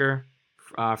 Sean Tucker,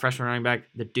 freshman running back,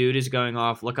 the dude is going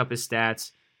off. Look up his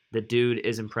stats. The dude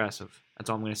is impressive. That's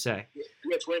all I'm going to say. He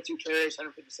had 22 carries,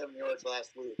 157 yards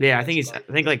last week. Yeah, I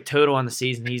think like total on the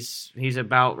season, he's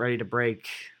about ready to break.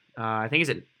 I think he's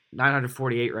at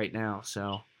 948 right now.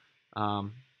 So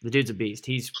the dude's a beast.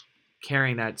 He's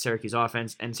carrying that Syracuse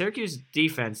offense. And Syracuse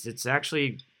defense, it's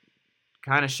actually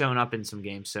kind of shown up in some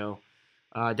games. So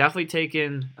definitely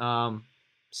taking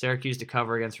Syracuse to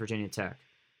cover against Virginia Tech.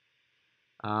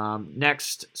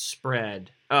 Next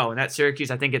spread. Oh, and that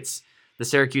Syracuse, I think it's the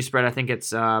Syracuse spread. I think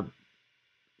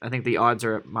the odds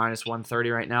are at minus 130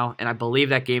 right now, and I believe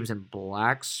that game's in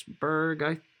Blacksburg.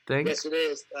 I think. Yes, it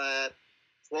is.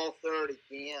 12:30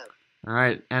 p.m. All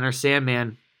right, enter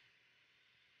Sandman.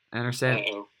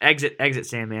 Exit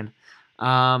Sandman.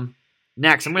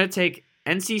 Next, I'm going to take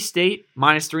NC State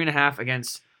minus 3.5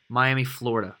 against Miami,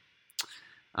 Florida.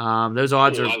 Those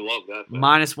odds are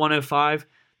minus 105.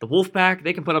 The Wolfpack,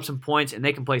 they can put up some points and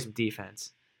they can play some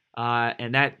defense.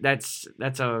 And that's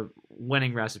a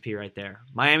winning recipe right there.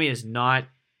 Miami is not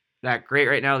that great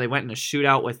right now. They went in a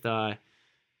shootout with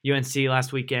UNC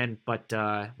last weekend, but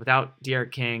without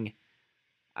De'Aaron King,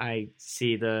 I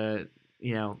see the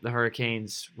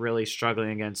Hurricanes really struggling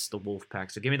against the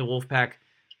Wolfpack. So give me the Wolfpack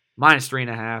minus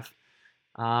 3.5.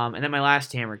 And then my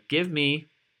last hammer, give me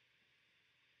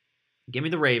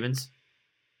the Ravens.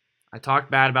 I talked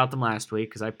bad about them last week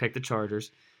because I picked the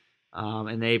Chargers,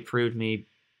 and they proved me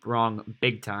wrong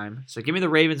big time. So give me the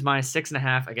Ravens minus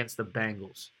 6.5 against the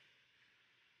Bengals.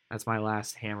 That's my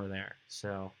last hammer there.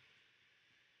 So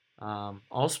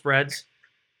all spreads.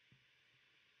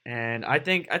 And I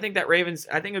think that Ravens.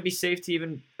 I think it would be safe to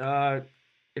even,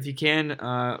 if you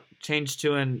can, change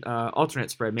to an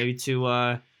alternate spread, maybe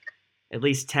to at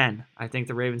least 10. I think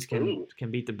the Ravens can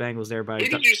beat the Bengals there by. Who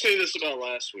did you say this about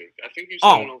last week? I think you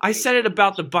said. I said it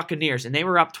about the Buccaneers, and they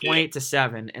were up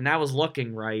 28-7, and that was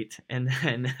looking right. And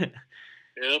then.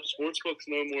 Yep, sportsbooks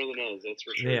know more than us. That's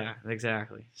for sure. Yeah,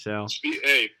 exactly. So.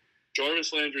 Hey.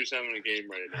 Jarvis Landry's having a game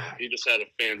right now. He just had a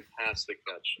fantastic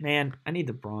catch. Man, I need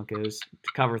the Broncos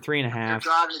to cover 3.5.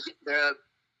 They're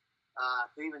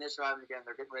Cleveland is driving again.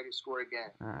 They're getting ready to score again.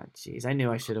 Jeez, I knew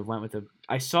I should have went with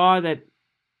I saw that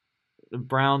the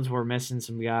Browns were missing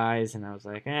some guys, and I was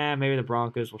like, maybe the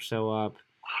Broncos will show up.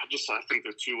 I think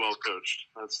they're too well coached.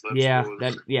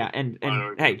 And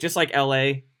hey, just like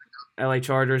LA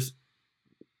Chargers,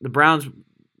 the Browns,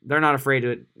 they're not afraid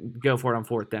to go for it on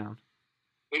fourth down.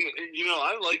 And,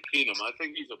 I like Keenum. I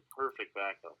think he's a perfect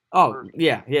backup. Oh, perfect.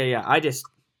 Yeah.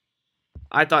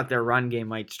 I thought their run game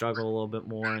might struggle a little bit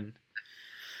more. And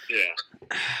yeah.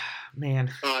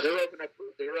 Man. They're open up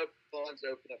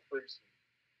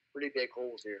pretty big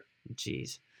holes here.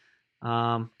 Jeez.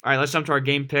 All right, let's jump to our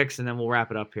game picks, and then we'll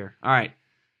wrap it up here. All right.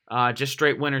 Just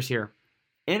straight winners here.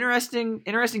 Interesting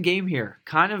game here.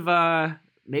 Kind of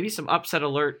maybe some upset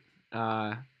alert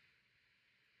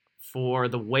for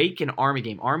the Wake and Army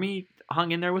game. Army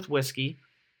hung in there with Whiskey.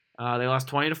 They lost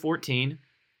 20-14.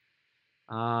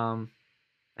 And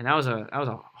that was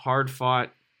a hard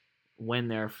fought win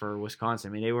there for Wisconsin.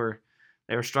 I mean, they were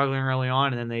struggling early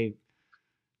on, and then they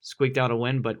squeaked out a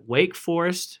win. But Wake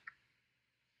Forest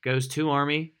goes to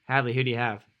Army. Hadley, who do you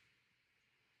have?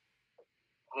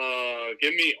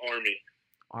 Give me Army.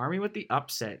 Army with the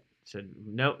upset. So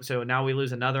now we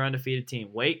lose another undefeated team.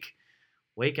 Wake,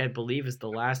 I believe, is the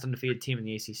last undefeated team in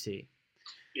the ACC.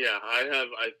 Yeah,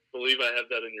 I believe I have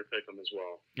that in your pick'em as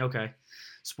well. Okay.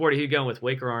 Sporty, who you going with,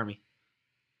 Wake or Army?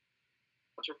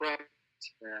 What's your problem?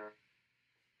 Yeah.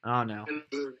 Oh, no.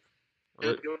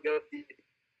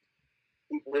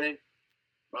 Winning.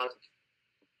 We're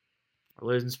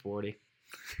losing Sporty.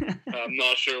 I'm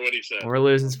not sure what he said. We're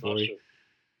losing Sporty. Sure.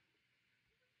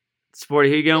 Sporty,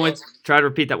 who you going with? Try to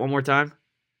repeat that one more time.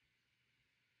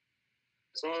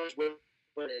 As long as we're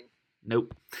winning.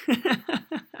 Nope.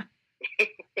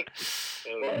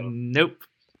 Nope.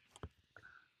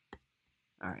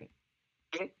 All right.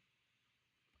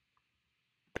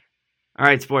 All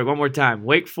right, Sporty, one more time.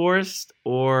 Wake Forest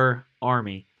or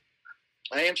Army?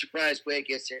 I am surprised Wake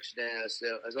gets extra now.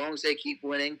 So as long as they keep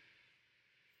winning,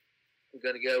 I'm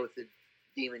going to go with the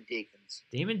Demon Deacons.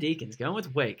 Demon Deacons, going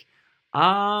with Wake.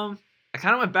 I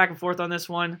kind of went back and forth on this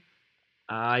one.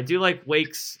 I do like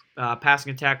Wake's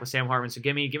passing attack with Sam Hartman, so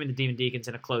give me the Demon Deacons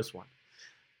in a close one.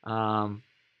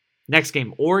 Next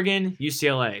game, Oregon,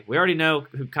 UCLA. We already know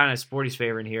who kind of Sporty's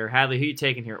favoring here. Hadley, who you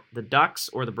taking here? The Ducks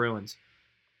or the Bruins?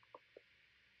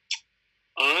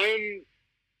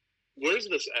 Where's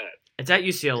this at? It's at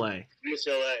UCLA.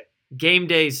 UCLA. Game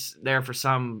day's there for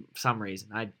some reason.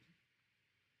 I'm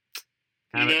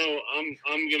gonna go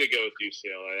with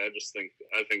UCLA. I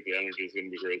think the energy is gonna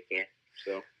be great there.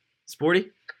 So, Sporty.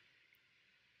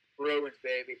 Bruins,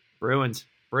 baby. Bruins.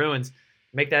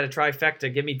 Make that a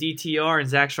trifecta. Give me DTR and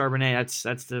Zach Charbonnet.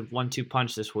 That's the 1-2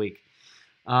 punch this week.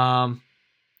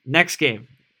 Next game,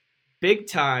 big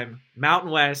time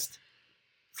Mountain West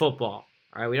football.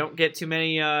 All right, we don't get too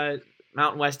many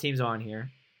Mountain West teams on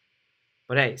here,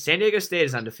 but hey, San Diego State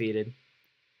is undefeated,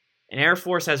 and Air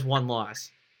Force has one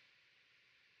loss.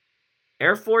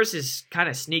 Air Force is kind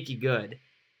of sneaky good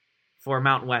for a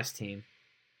Mountain West team.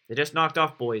 They just knocked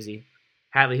off Boise.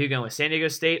 Hadley, who going with, San Diego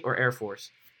State or Air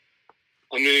Force?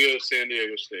 I'm going to go with San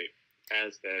Diego State.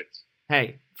 Aztecs.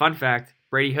 Hey, fun fact,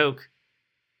 Brady Hoke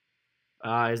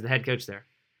is the head coach there.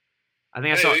 I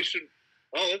think I saw.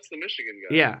 Oh, that's the Michigan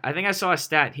guy. Yeah, I think I saw a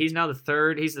stat. He's now the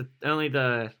third. He's the only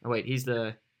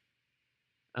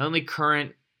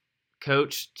current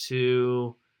coach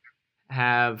to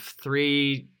have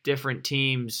 3 different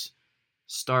teams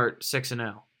start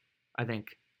 6-0. I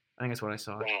think that's what I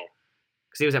saw. Wow.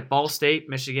 Because he was at Ball State,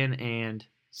 Michigan, and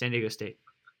San Diego State.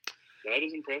 That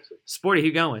is impressive. Sporty, who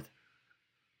you going with?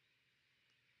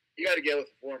 You got to go with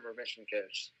the former Michigan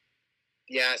coach.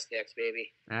 The Aztecs,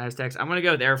 baby. Aztecs. I'm gonna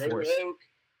go with Air Force.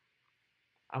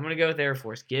 I'm gonna go with Air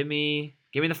Force. Give me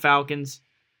the Falcons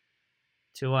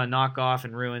to knock off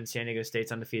and ruin San Diego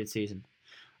State's undefeated season.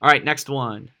 All right, next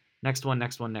one. Let's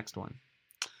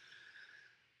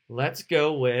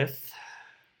go with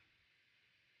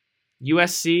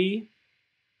USC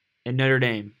and Notre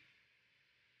Dame.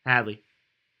 Hadley.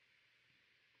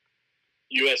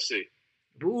 USC.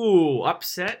 Ooh,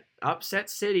 upset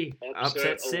city.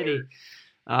 Upset city.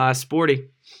 Sporty.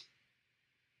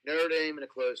 Notre Dame in a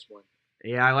close one.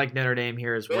 Yeah, I like Notre Dame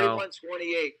here as well.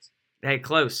 31-28. Hey,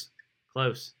 close.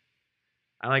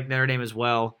 I like Notre Dame as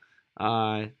well.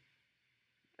 You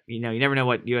never know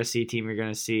what USC team you're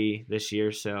going to see this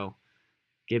year, so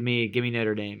give me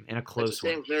Notre Dame in a close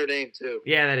one. That's the same with Notre Dame too.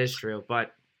 Yeah, that is true,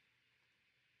 but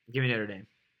give me Notre Dame.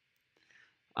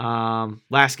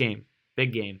 Last game,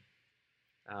 big game.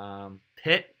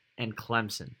 Pitt and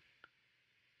Clemson.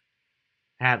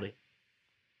 Hadley.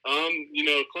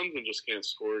 Clemson just can't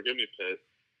score. Give me Pitt.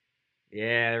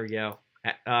 Yeah, there we go.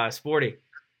 Sporty.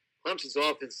 Clemson's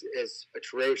offense is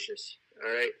atrocious.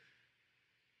 All right.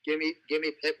 Give me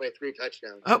Pitt by 3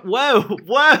 touchdowns. Whoa.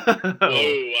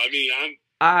 I mean,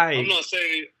 I'm not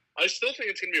saying. I still think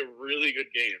it's going to be a really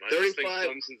good game. I just think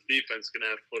Clemson's defense is going to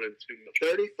have to put in too much.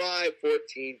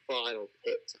 35-14 final,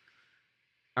 Pitt.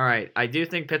 All right. I do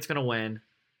think Pitt's going to win.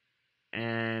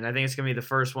 And I think it's going to be the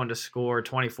first one to score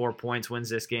 24 points wins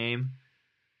this game.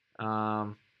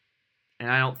 And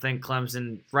I don't think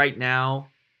Clemson right now,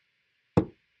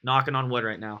 knocking on wood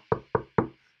right now,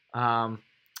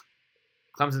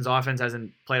 Clemson's offense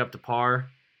hasn't played up to par.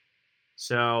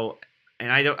 So,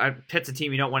 and Pitt's a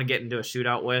team you don't want to get into a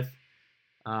shootout with.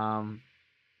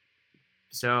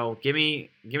 So give me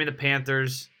the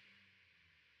Panthers.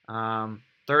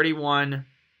 31-23.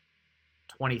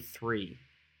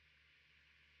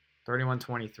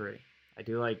 31-23. I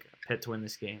do like Pitt to win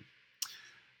this game.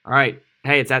 All right.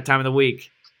 Hey, it's that time of the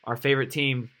week. Our favorite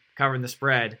team covering the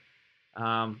spread.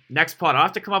 Next pod, I'll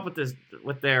have to come up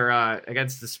with their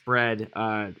against the spread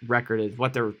record is,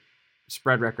 what their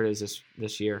spread record is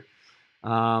this year.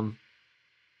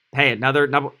 Hey, another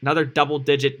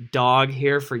double-digit dog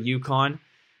here for UConn.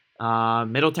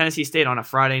 Middle Tennessee State on a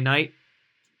Friday night.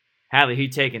 Hadley, who you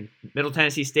taking? Middle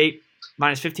Tennessee State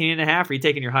minus 15.5, or are you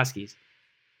taking your Huskies?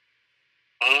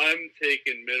 I'm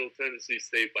taking Middle Tennessee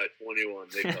State by 21.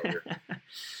 They cover.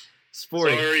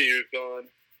 Sporty. Sorry, UConn.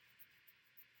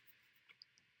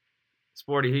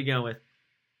 Sporty, who you going with?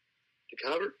 To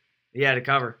cover? Yeah, to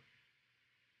cover.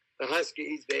 The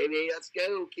Huskies, baby. Let's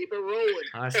go. Keep it rolling.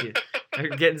 Huskies. They're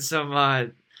getting some.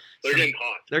 They're getting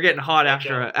hot. They're getting hot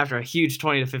after a huge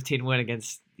 20-15 win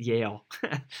against Yale.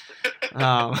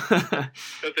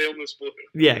 That they almost blew.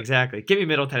 Yeah, exactly. Give me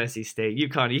Middle Tennessee State.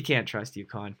 UConn, you can't trust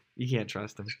UConn. You can't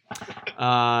trust them.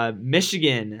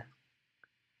 Michigan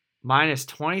minus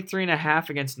 23.5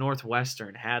 against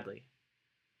Northwestern. Hadley.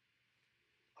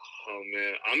 Oh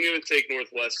man, I'm gonna take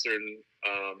Northwestern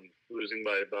losing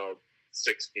by about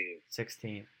 16.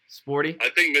 16. Sporty. I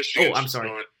think Michigan. Oh, I'm sorry.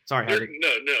 Sorry, Hadley.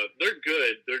 No, they're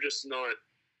good. They're just not.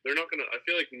 They're not gonna. I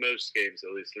feel like most games,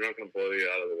 at least, they're not gonna blow you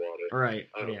out of the water. Right.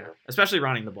 Yeah. Know. Especially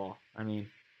running the ball. I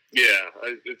mean. Yeah,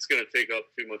 it's gonna take up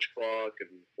too much clock and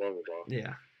blah blah blah.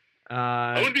 Yeah.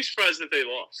 I wouldn't be surprised if they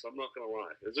lost. I'm not gonna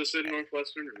lie. Is this in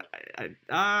Northwestern or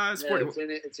not? Sporty.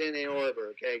 Yeah, it's in Ann Arbor.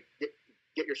 Okay,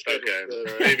 get your schedule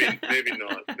straight. Maybe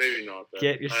not. Maybe not. Then.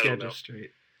 Get your schedule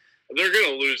straight. They're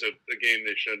gonna lose a game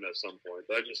they shouldn't at some point.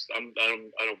 I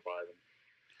don't buy them.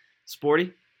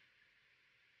 Sporty.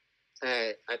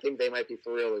 I think they might be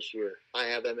for real this year. I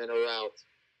have them in a rout.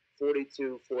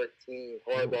 42-14.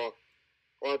 Harbaugh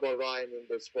riding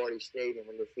into Sparty Stadium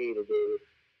undefeated, dude.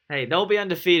 Hey, they'll be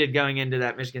undefeated going into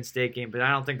that Michigan State game, but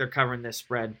I don't think they're covering this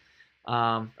spread.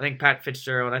 I think Pat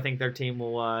Fitzgerald, I think their team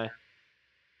will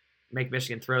make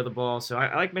Michigan throw the ball. So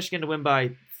I like Michigan to win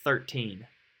by 13.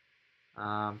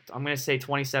 I'm going to say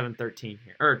 27-13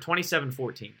 here. Or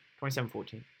 27-14.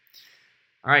 27-14.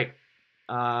 All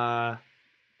right.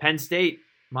 Penn State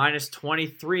minus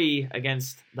 23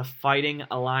 against the Fighting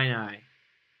Illini.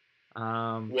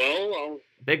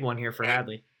 Big one here for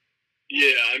Hadley.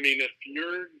 Yeah, I mean, if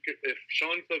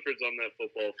Sean Clifford's on that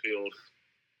football field,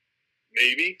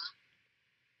 maybe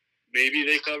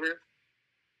they cover.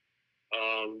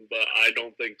 But I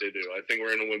don't think they do. I think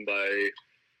we're going to win by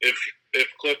if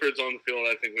Clifford's on the field,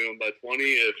 I think we win by 20.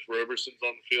 If Roberson's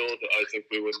on the field, I think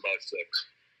we win by 6.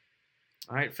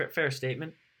 All right, fair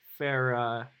statement.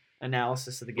 Fair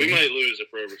analysis of the game. We might lose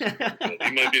if Roberson.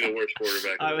 He might be the worst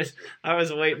quarterback. I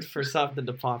was waiting for something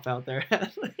to pop out there.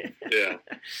 Yeah,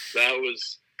 that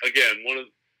was again one of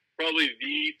probably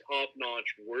the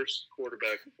top-notch worst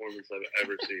quarterback performance I've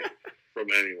ever seen from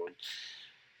anyone.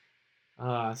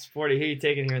 Sporty, who are you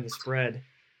taking here in the spread?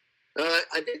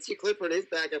 I did see Clifford is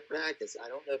back at practice. I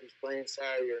don't know if he's playing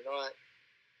Saturday or not.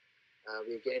 It'll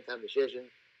be a game time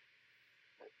decision.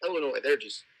 Illinois, they're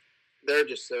just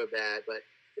so bad. But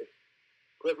if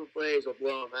Clifford plays, we'll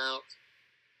blow them out.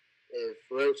 If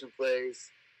Rosen plays,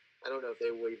 I don't know if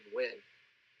they will even win.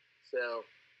 So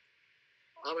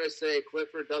I'm going to say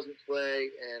Clifford doesn't play,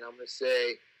 and I'm going to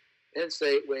say Penn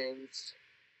State wins,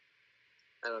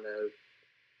 I don't know,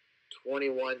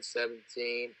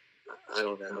 21-17. I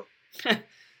don't know.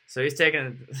 So he's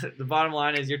taking – the bottom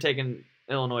line is you're taking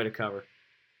Illinois to cover.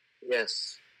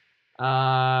 Yes.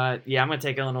 Yeah, I'm going to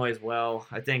take Illinois as well.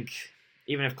 I think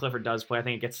even if Clifford does play, I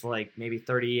think it gets to like maybe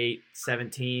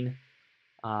 38-17.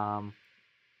 But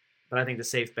I think the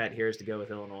safe bet here is to go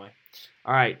with Illinois.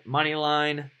 All right, money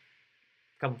line, a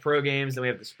couple pro games, then we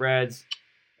have the spreads,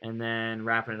 and then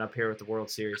wrapping it up here with the World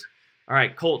Series. All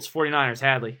right, Colts, 49ers,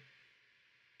 Hadley.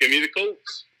 Give me the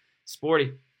Colts.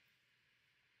 Sporty.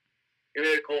 Give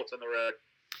me the Colts on the road.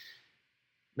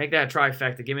 Make that a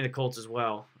trifecta. Give me the Colts as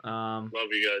well. Love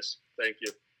you guys. Thank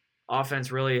you.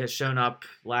 Offense really has shown up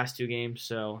last 2 games,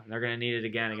 so they're going to need it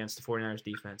again against the 49ers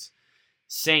defense.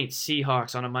 Saints,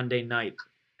 Seahawks on a Monday night.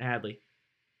 Hadley.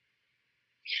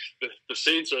 The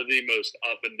Saints are the most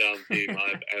up and down team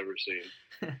I've ever seen.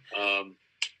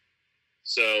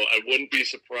 So I wouldn't be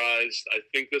surprised. I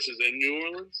think this is in New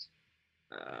Orleans.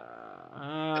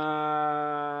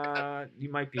 You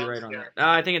might be right on that.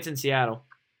 I think it's in Seattle.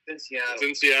 It's in Seattle. It's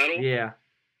in Seattle? Yeah.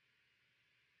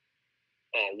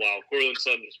 Oh, wow. Cortland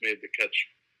Sutton just made the catch.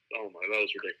 Oh, my. That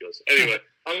was ridiculous. Anyway,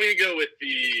 I'm going to go with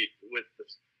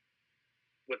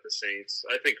the Saints.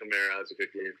 I think Kamara has a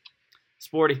good game.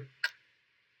 Sporty.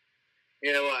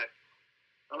 You know what?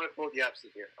 I'm going to pull the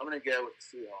opposite here. I'm going to go with the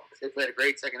Seahawks. They played a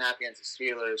great second half against the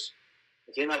Steelers.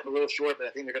 They came out a little short, but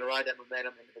I think they're going to ride that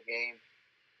momentum into the game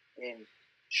and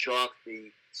shock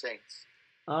the Saints.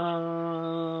 You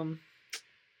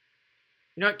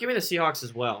know what? Give me the Seahawks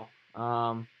as well.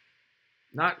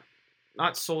 Not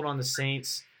sold on the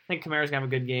Saints. I think Kamara's going to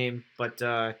have a good game, but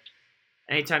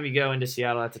anytime you go into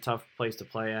Seattle, that's a tough place to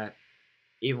play at,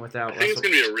 even without I think it's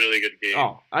going to be a really good game.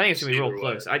 Oh, I think it's going to be real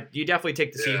close. You definitely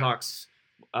take the Seahawks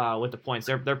with the points.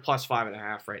 They're plus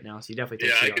 5.5 right now, so you definitely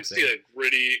take Seahawks. Yeah, I could see a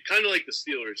gritty, kind of like the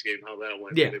Steelers game, how that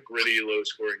went. Yeah. Like a gritty,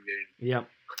 low-scoring game. Yep.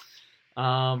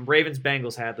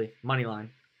 Ravens-Bengals, Hadley. Money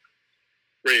line.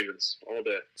 Ravens, all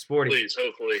day. Sporty. Please,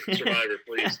 hopefully. Survivor,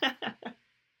 please.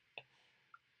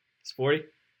 Sporty?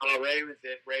 Ravens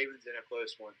in a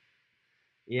close one.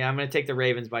 Yeah, I'm going to take the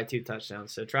Ravens by 2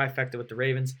 touchdowns. So trifecta with the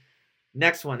Ravens.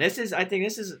 Next one. I think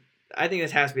this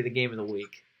has to be the game of the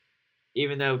week.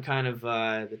 Even though kind of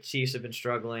the Chiefs have been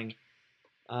struggling.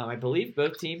 I believe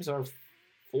both teams are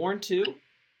 4-2.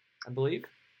 I believe.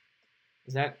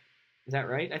 Is that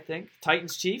right? I think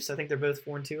Titans Chiefs. I think they're both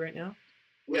 4-2 right now.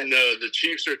 Yeah. No, the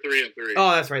Chiefs are 3-3.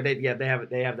 Oh, that's right. They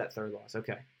have that third loss.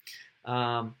 Okay.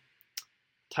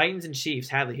 Titans and Chiefs.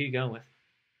 Hadley, who you going with?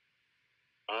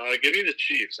 Give me the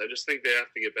Chiefs. I just think they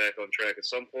have to get back on track. At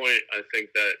some point, I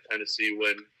think that Tennessee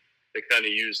win, they kind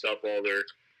of used up all their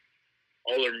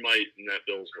might in that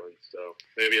Bills win. So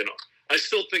maybe not. I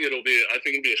still think it'll be a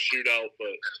shootout,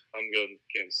 but I'm going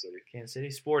Kansas City. Kansas City,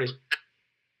 Sporty.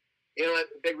 You know what?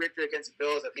 Big victory against the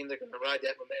Bills. I think they're going to ride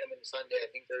that momentum into Sunday. I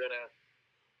think they're going to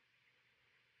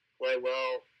play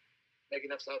well, make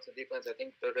enough stops on defense. I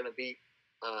think they're going to beat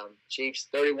Chiefs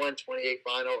 31-28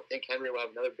 final. I think Henry will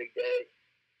have another big day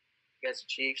against the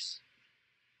Chiefs.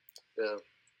 So,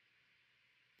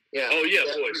 yeah. Oh, yeah,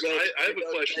 boys. I have a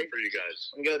question for you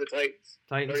guys. I'm going to go to the Titans.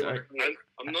 Titans.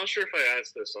 I'm not sure if I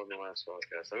asked this on the last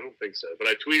podcast. I don't think so, but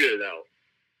I tweeted it out.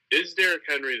 Is Derrick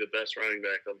Henry the best running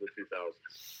back of the 2000s?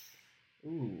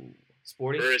 Ooh,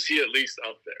 Sporty? Or is he at least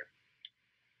up there?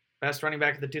 Best running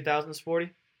back of the 2000s,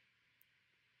 Sporty?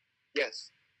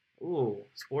 Yes. Ooh,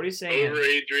 Sporty saying over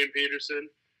Adrian Peterson.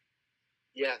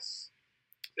 Yes.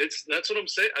 that's what I'm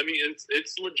saying. I mean,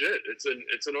 it's legit. It's an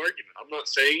argument. I'm not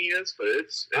saying he is, but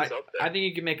it's up there. I think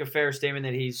you can make a fair statement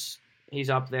that he's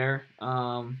up there.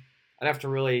 I'd have to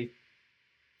really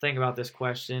think about this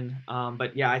question.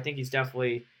 But yeah, I think he's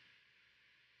definitely.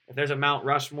 If there's a Mount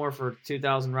Rushmore for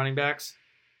 2000 running backs,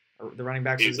 or the running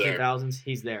backs of the 2000s,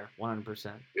 he's there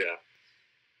 100%. Yeah.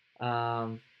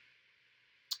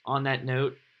 On that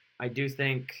note, I do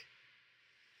think.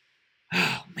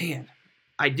 Oh man.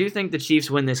 I do think the Chiefs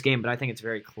win this game, but I think it's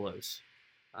very close.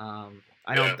 I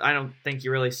don't think you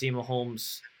really see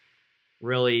Mahomes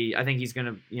really. I think he's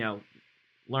going to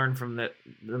learn from the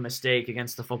mistake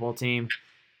against the football team.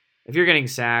 If you're getting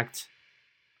sacked,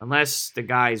 unless the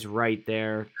guy's right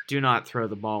there, do not throw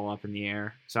the ball up in the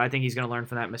air. So I think he's going to learn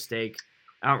from that mistake.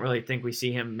 I don't really think we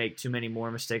see him make too many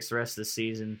more mistakes the rest of the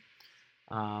season.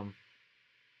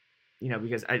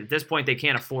 Because at this point they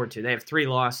can't afford to. They have 3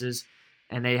 losses.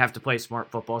 And they have to play smart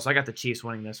football. So I got the Chiefs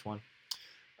winning this one.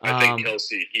 I think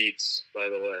Kelsey eats, by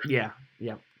the way. Yeah.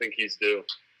 I think he's due.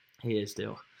 He is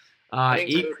due. I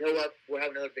think we'll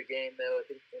have another big game, though. I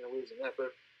think in a losing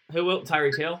effort. Who will?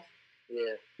 Tyreek Hill?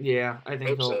 Yeah. Yeah, I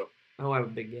think he'll have a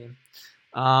big game.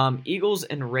 Eagles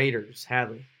and Raiders,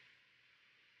 Hadley.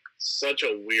 Such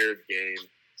a weird game.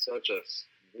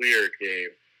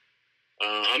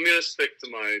 I'm going to stick to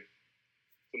my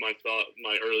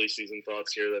early season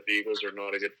thoughts here that the Eagles are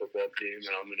not a good football team,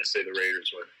 and I'm going to say the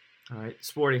Raiders win. All right,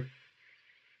 Sporty.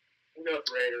 I'm going to go with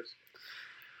the Raiders.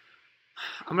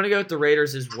 I'm going to go with the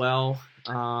Raiders as well.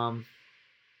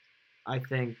 I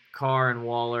think Carr and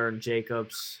Waller and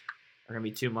Jacobs are going to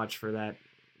be too much for that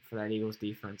Eagles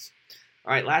defense.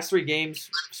 All right, last 3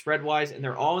 games spread wise, and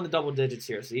they're all in the double digits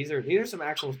here. So these are some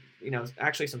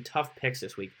actually some tough picks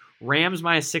this week. Rams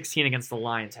 -16 against the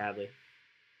Lions, Hadley.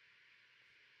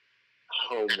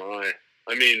 Oh, my.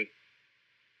 I mean,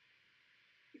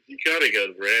 you got to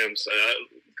go Rams.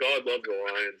 God love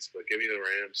the Lions, but give me the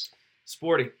Rams.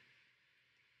 Sporty.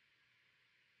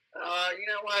 You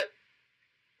know what?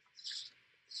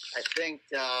 I think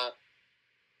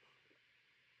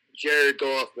Jared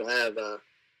Goff will have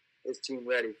his team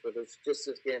ready for this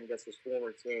game against his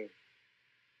former team.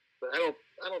 But I don't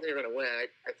think they're going to win.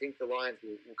 I think the Lions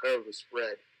will cover the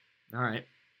spread. All right.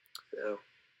 So.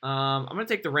 I'm going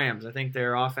to take the Rams. I think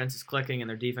their offense is clicking and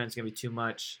their defense is going to be too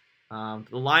much. The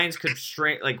Lions could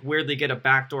weirdly get a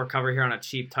backdoor cover here on a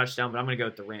cheap touchdown, but I'm going to go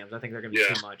with the Rams. I think they're going to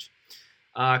be too much.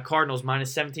 Cardinals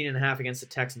 -17.5 against the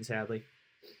Texans, Hadley.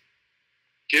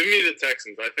 Give me the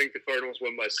Texans. I think the Cardinals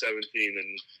win by 17,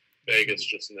 and Vegas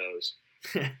just knows.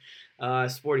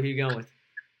 Sporty, who you going with?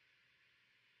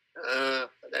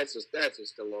 That's just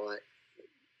a lot.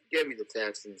 Give me the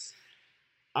Texans.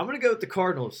 I'm going to go with the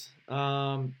Cardinals.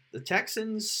 The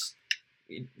Texans,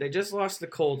 they just lost the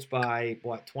Colts by,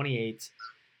 28?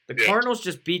 The Cardinals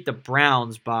just beat the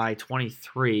Browns by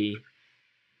 23.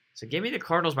 So give me the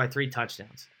Cardinals by 3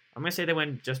 touchdowns. I'm going to say they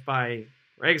win just by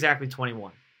right exactly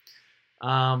 21.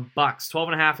 Bucks,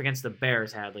 12.5 against the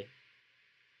Bears, Hadley.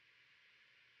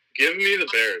 Give me the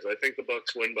Bears. I think the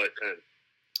Bucks win by 10.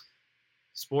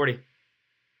 Sporty.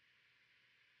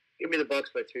 Give me the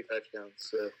Bucks by 2 touchdowns.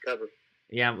 So cover.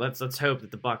 Yeah, let's hope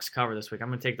that the Bucks cover this week. I'm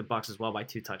going to take the Bucks as well by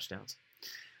 2 touchdowns.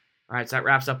 All right, so that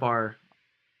wraps up our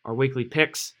weekly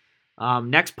picks.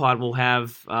 Next pod we'll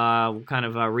have we'll kind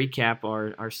of recap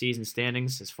our season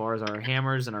standings as far as our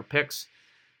hammers and our picks.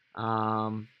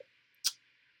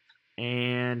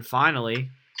 And finally,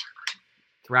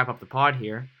 to wrap up the pod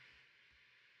here,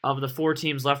 of the 4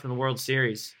 teams left in the World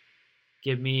Series,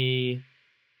 give me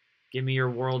your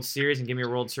World Series and give me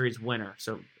your World Series winner.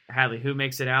 So Hadley, who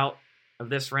makes it out of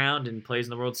this round and plays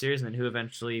in the World Series, and then who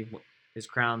eventually is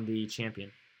crowned the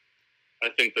champion? I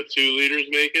think the 2 leaders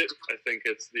make it. I think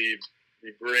it's the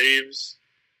Braves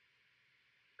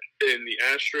and the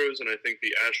Astros, and I think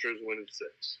the Astros win in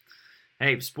 6.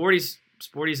 Hey, Sporty's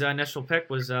initial pick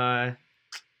was the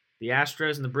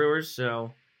Astros and the Brewers.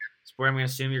 So, Sporty, I'm going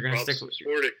to assume you're going to stick with.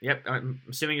 Sporty. Yep, I'm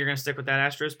assuming you're going to stick with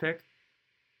that Astros pick.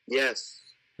 Yes.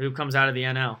 Who comes out of the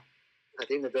NL? I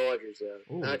think the Dodgers.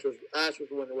 Astros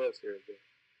win the World Series.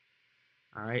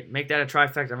 All right, make that a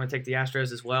trifecta. I'm going to take the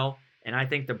Astros as well, and I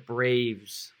think the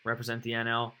Braves represent the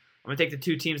NL. I'm going to take the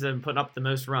 2 teams that have been putting up the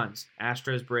most runs,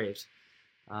 Astros, Braves,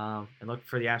 and look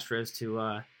for the Astros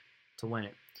to win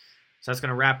it. So that's going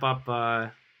to wrap up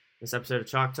this episode of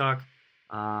Chalk Talk.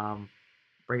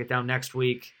 Break it down next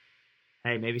week.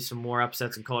 Hey, maybe some more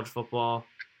upsets in college football.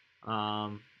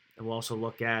 And we'll also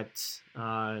look at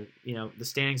the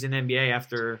standings in the NBA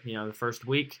after the first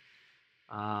week.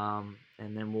 And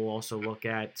then we'll also look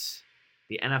at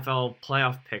the NFL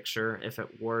playoff picture if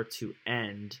it were to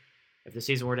end. If the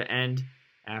season were to end,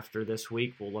 after this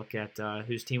week. We'll look at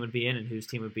whose team would be in and whose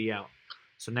team would be out.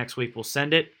 So next week we'll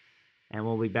send it, and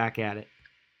we'll be back at it.